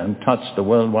Australia and touch the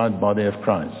worldwide body of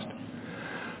Christ.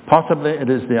 Possibly it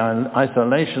is the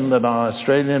isolation that our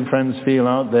Australian friends feel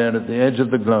out there at the edge of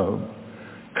the globe,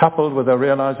 coupled with a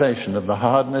realization of the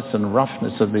hardness and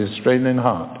roughness of the Australian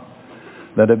heart,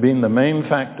 that have been the main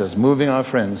factors moving our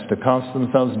friends to cast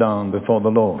themselves down before the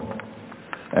Lord.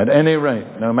 At any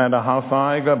rate, no matter how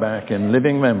far I go back in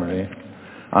living memory,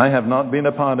 I have not been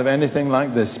a part of anything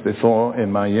like this before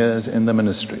in my years in the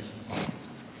ministry.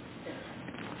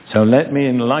 So let me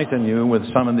enlighten you with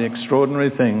some of the extraordinary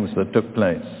things that took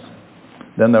place.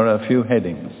 Then there are a few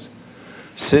headings.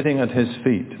 Sitting at his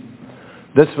feet.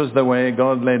 This was the way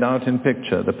God laid out in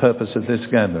picture the purpose of this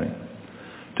gathering.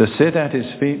 To sit at his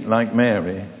feet like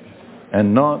Mary,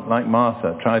 and not like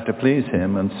Martha, try to please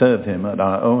him and serve him at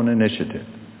our own initiative.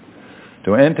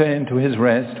 To enter into his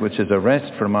rest, which is a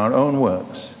rest from our own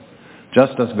works,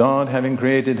 just as God, having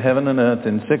created heaven and earth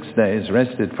in 6 days,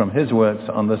 rested from his works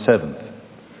on the seventh.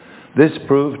 This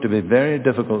proved to be very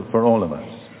difficult for all of us.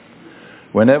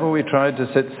 Whenever we tried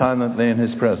to sit silently in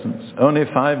his presence, only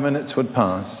 5 minutes would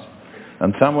pass,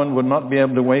 and someone would not be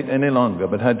able to wait any longer,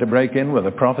 but had to break in with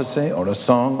a prophecy or a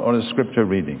song or a scripture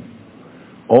reading,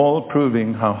 all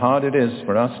proving how hard it is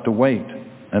for us to wait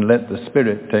and let the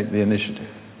Spirit take the initiative.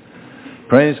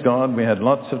 Praise God, we had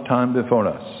lots of time before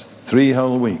us, 3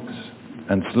 whole weeks,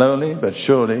 and slowly but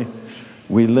surely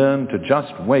we learned to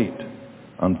just wait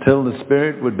until the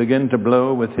Spirit would begin to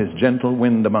blow with his gentle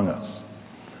wind among us.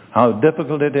 How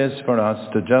difficult it is for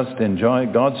us to just enjoy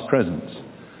God's presence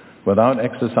without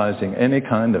exercising any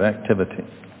kind of activity.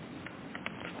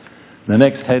 The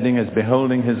next heading is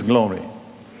Beholding his glory.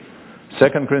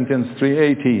 2 Corinthians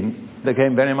 3:18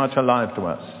 became very much alive to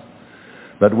us.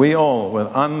 But we all, with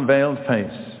unveiled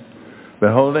face,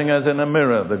 beholding as in a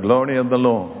mirror the glory of the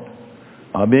Lord,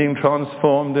 are being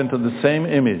transformed into the same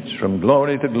image from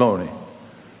glory to glory,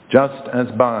 just as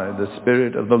by the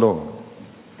Spirit of the Lord.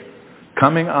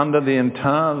 Coming under the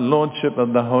entire lordship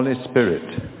of the Holy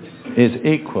Spirit is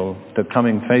equal to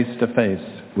coming face to face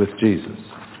with Jesus.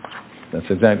 That's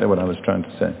exactly what I was trying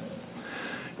to say.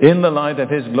 In the light of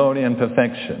his glory and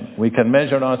perfection, we can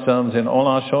measure ourselves in all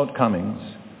our shortcomings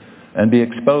and be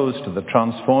exposed to the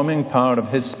transforming power of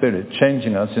his Spirit,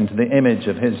 changing us into the image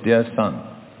of his dear Son.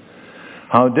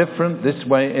 How different this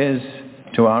way is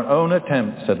to our own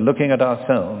attempts at looking at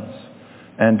ourselves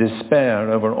and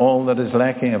despair over all that is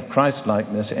lacking of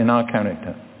Christ-likeness in our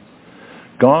character.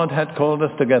 God had called us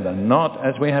together, not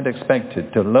as we had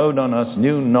expected, to load on us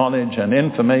new knowledge and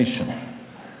information,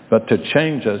 but to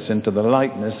change us into the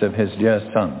likeness of his dear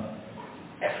Son.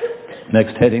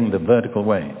 Next heading, the vertical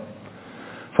way.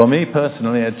 For me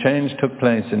personally, a change took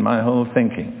place in my whole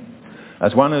thinking.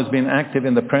 As one who's been active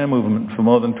in the prayer movement for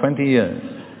more than 20 years,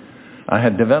 I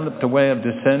had developed a way of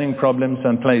discerning problems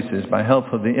and places by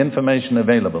help of the information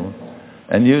available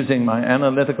and using my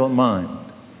analytical mind.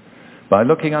 By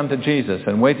looking unto Jesus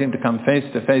and waiting to come face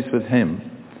to face with him,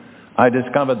 I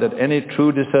discovered that any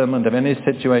true discernment of any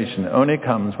situation only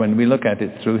comes when we look at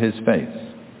it through his face.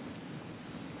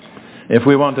 If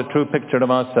we want a true picture of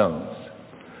ourselves,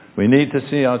 we need to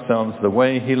see ourselves the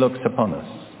way he looks upon us.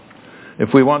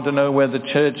 If we want to know where the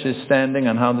church is standing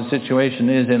and how the situation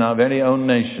is in our very own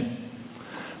nation,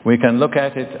 we can look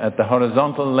at it at the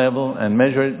horizontal level and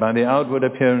measure it by the outward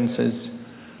appearances,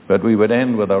 but we would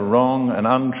end with a wrong and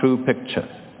untrue picture.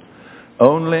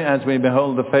 Only as we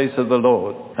behold the face of the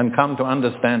Lord and come to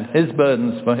understand his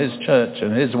burdens for his church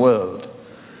and his world,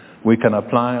 we can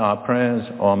apply our prayers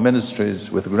or ministries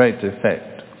with great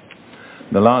effect.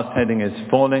 The last heading is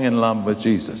Falling in Love with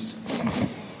Jesus.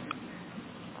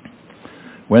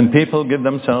 When people give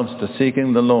themselves to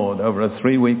seeking the Lord over a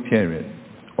 3-week period,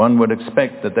 one would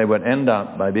expect that they would end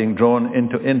up by being drawn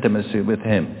into intimacy with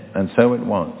him, and so it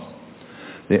was.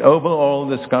 The overall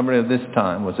discovery of this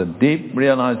time was a deep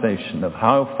realization of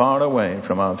how far away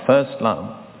from our first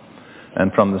love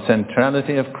and from the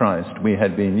centrality of Christ we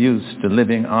had been used to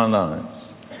living our lives,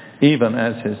 even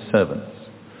as his servants.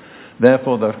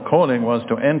 Therefore, the calling was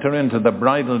to enter into the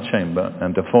bridal chamber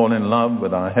and to fall in love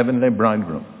with our heavenly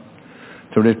bridegroom,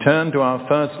 to return to our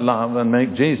first love and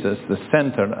make Jesus the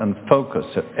center and focus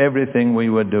of everything we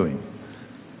were doing.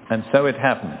 And so it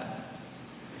happened.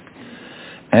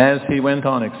 As he went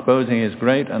on exposing his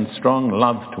great and strong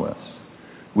love to us,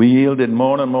 we yielded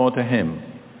more and more to him,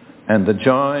 and the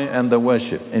joy and the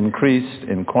worship increased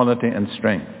in quality and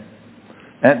strength.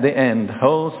 At the end,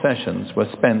 whole sessions were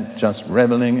spent just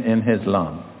reveling in his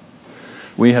love.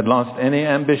 We had lost any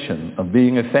ambition of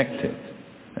being effective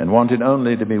and wanted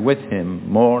only to be with him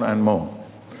more and more.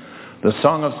 The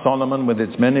Song of Solomon, with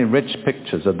its many rich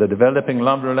pictures of the developing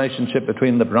love relationship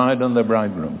between the bride and the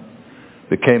bridegroom,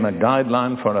 became a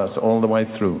guideline for us all the way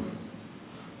through.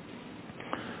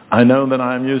 I know that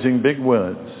I am using big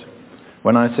words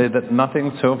when I say that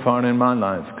nothing so far in my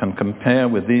life can compare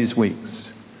with these weeks,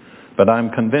 but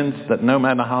I'm convinced that no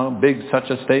matter how big such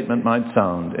a statement might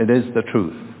sound, it is the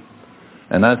truth.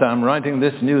 And as I'm writing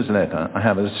this newsletter, I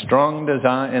have a strong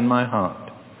desire in my heart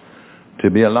to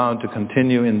be allowed to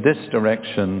continue in this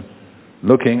direction,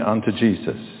 looking unto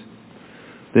Jesus.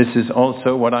 This is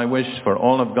also what I wish for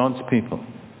all of God's people,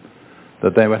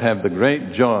 that they would have the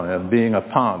great joy of being a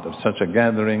part of such a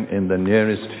gathering in the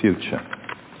nearest future.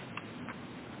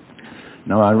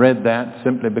 Now, I read that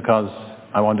simply because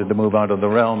I wanted to move out of the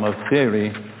realm of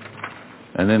theory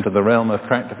and into the realm of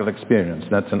practical experience.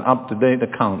 That's an up-to-date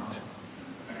account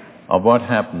of what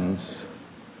happens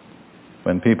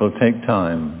when people take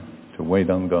time to wait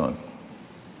on God.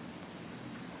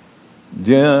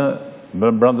 Dear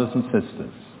brothers and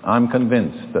sisters, I'm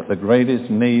convinced that the greatest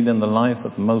need in the life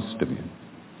of most of you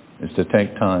is to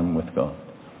take time with God.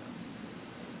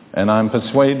 And I'm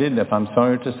persuaded, if I'm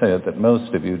sorry to say it, that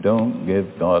most of you don't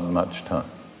give God much time.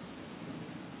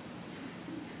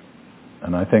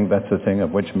 And I think that's a thing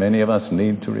of which many of us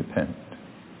need to repent.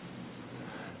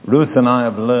 Ruth and I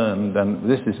have learned, and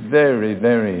this is very,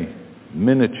 very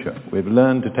miniature, we've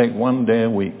learned to take one day a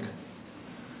week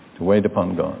to wait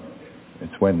upon God.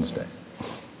 It's Wednesday.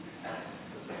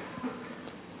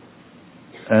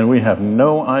 And we have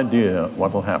no idea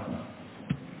what will happen.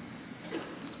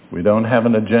 We don't have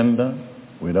an agenda.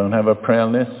 We don't have a prayer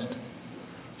list.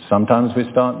 Sometimes we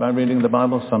start by reading the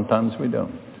Bible, sometimes we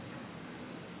don't.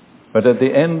 But at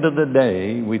the end of the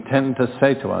day, we tend to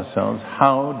say to ourselves,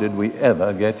 how did we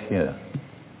ever get here?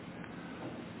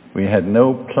 We had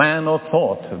no plan or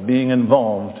thought of being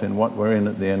involved in what we're in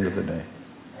at the end of the day.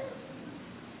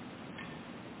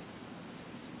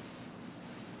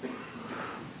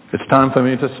 It's time for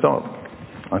me to stop.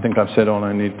 I think I've said all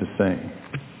I need to say.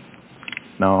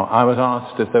 Now, I was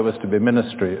asked if there was to be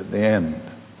ministry at the end.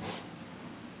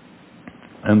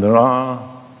 And there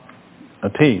are a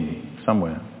team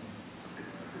somewhere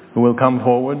who will come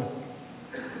forward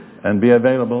and be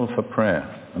available for prayer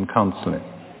and counseling.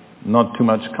 Not too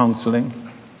much counseling,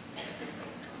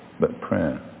 but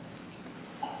prayer.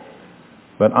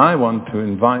 But I want to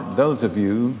invite those of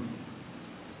you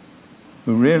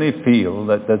who really feel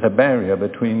that there's a barrier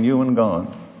between you and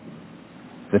God,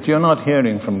 that you're not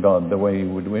hearing from God the way you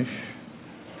would wish,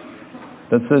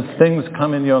 that there's things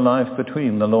come in your life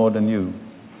between the Lord and you,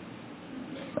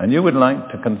 and you would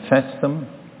like to confess them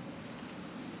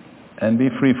and be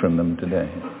free from them today.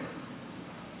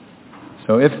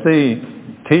 So if the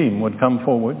team would come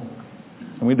forward,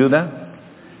 can we do that?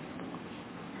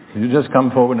 You just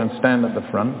come forward and stand at the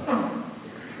front.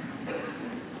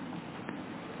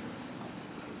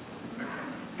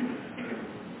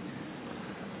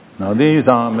 Now these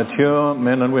are mature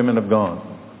men and women of God.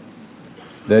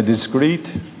 They're discreet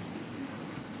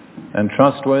and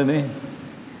trustworthy.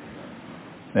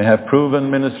 They have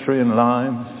proven ministry in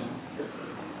lives.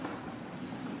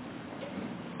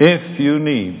 If you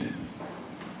need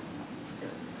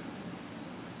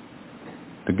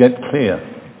to get clear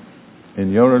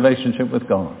in your relationship with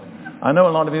God, I know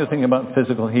a lot of you think about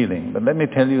physical healing, but let me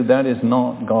tell you that is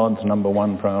not God's number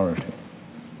one priority.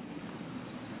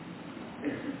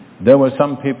 There were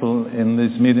some people in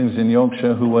these meetings in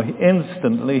Yorkshire who were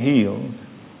instantly healed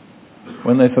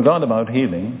when they forgot about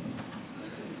healing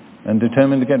and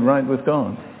determined to get right with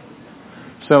God.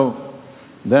 So,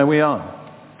 there we are.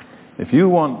 If you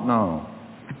want now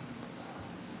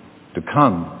to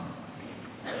come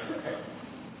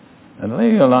and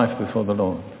lay your life before the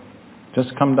Lord,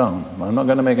 just come down. I'm not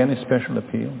going to make any special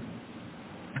appeal.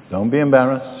 Don't be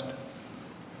embarrassed.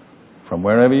 From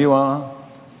wherever you are,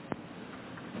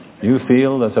 you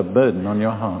feel there's a burden on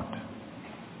your heart.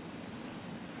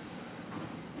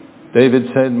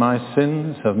 David said, my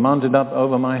sins have mounted up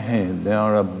over my head. They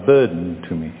are a burden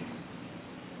to me.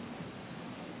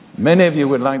 Many of you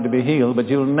would like to be healed, but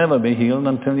you'll never be healed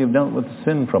until you've dealt with the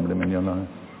sin problem in your life.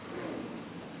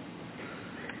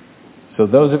 So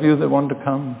those of you that want to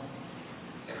come,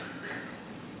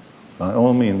 by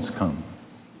all means come.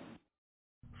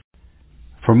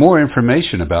 For more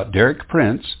information about Derek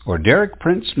Prince or Derek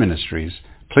Prince Ministries,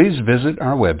 please visit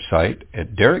our website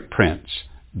at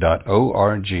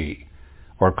derekprince.org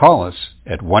or call us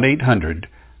at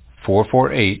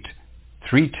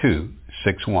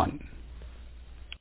 1-800-448-3261.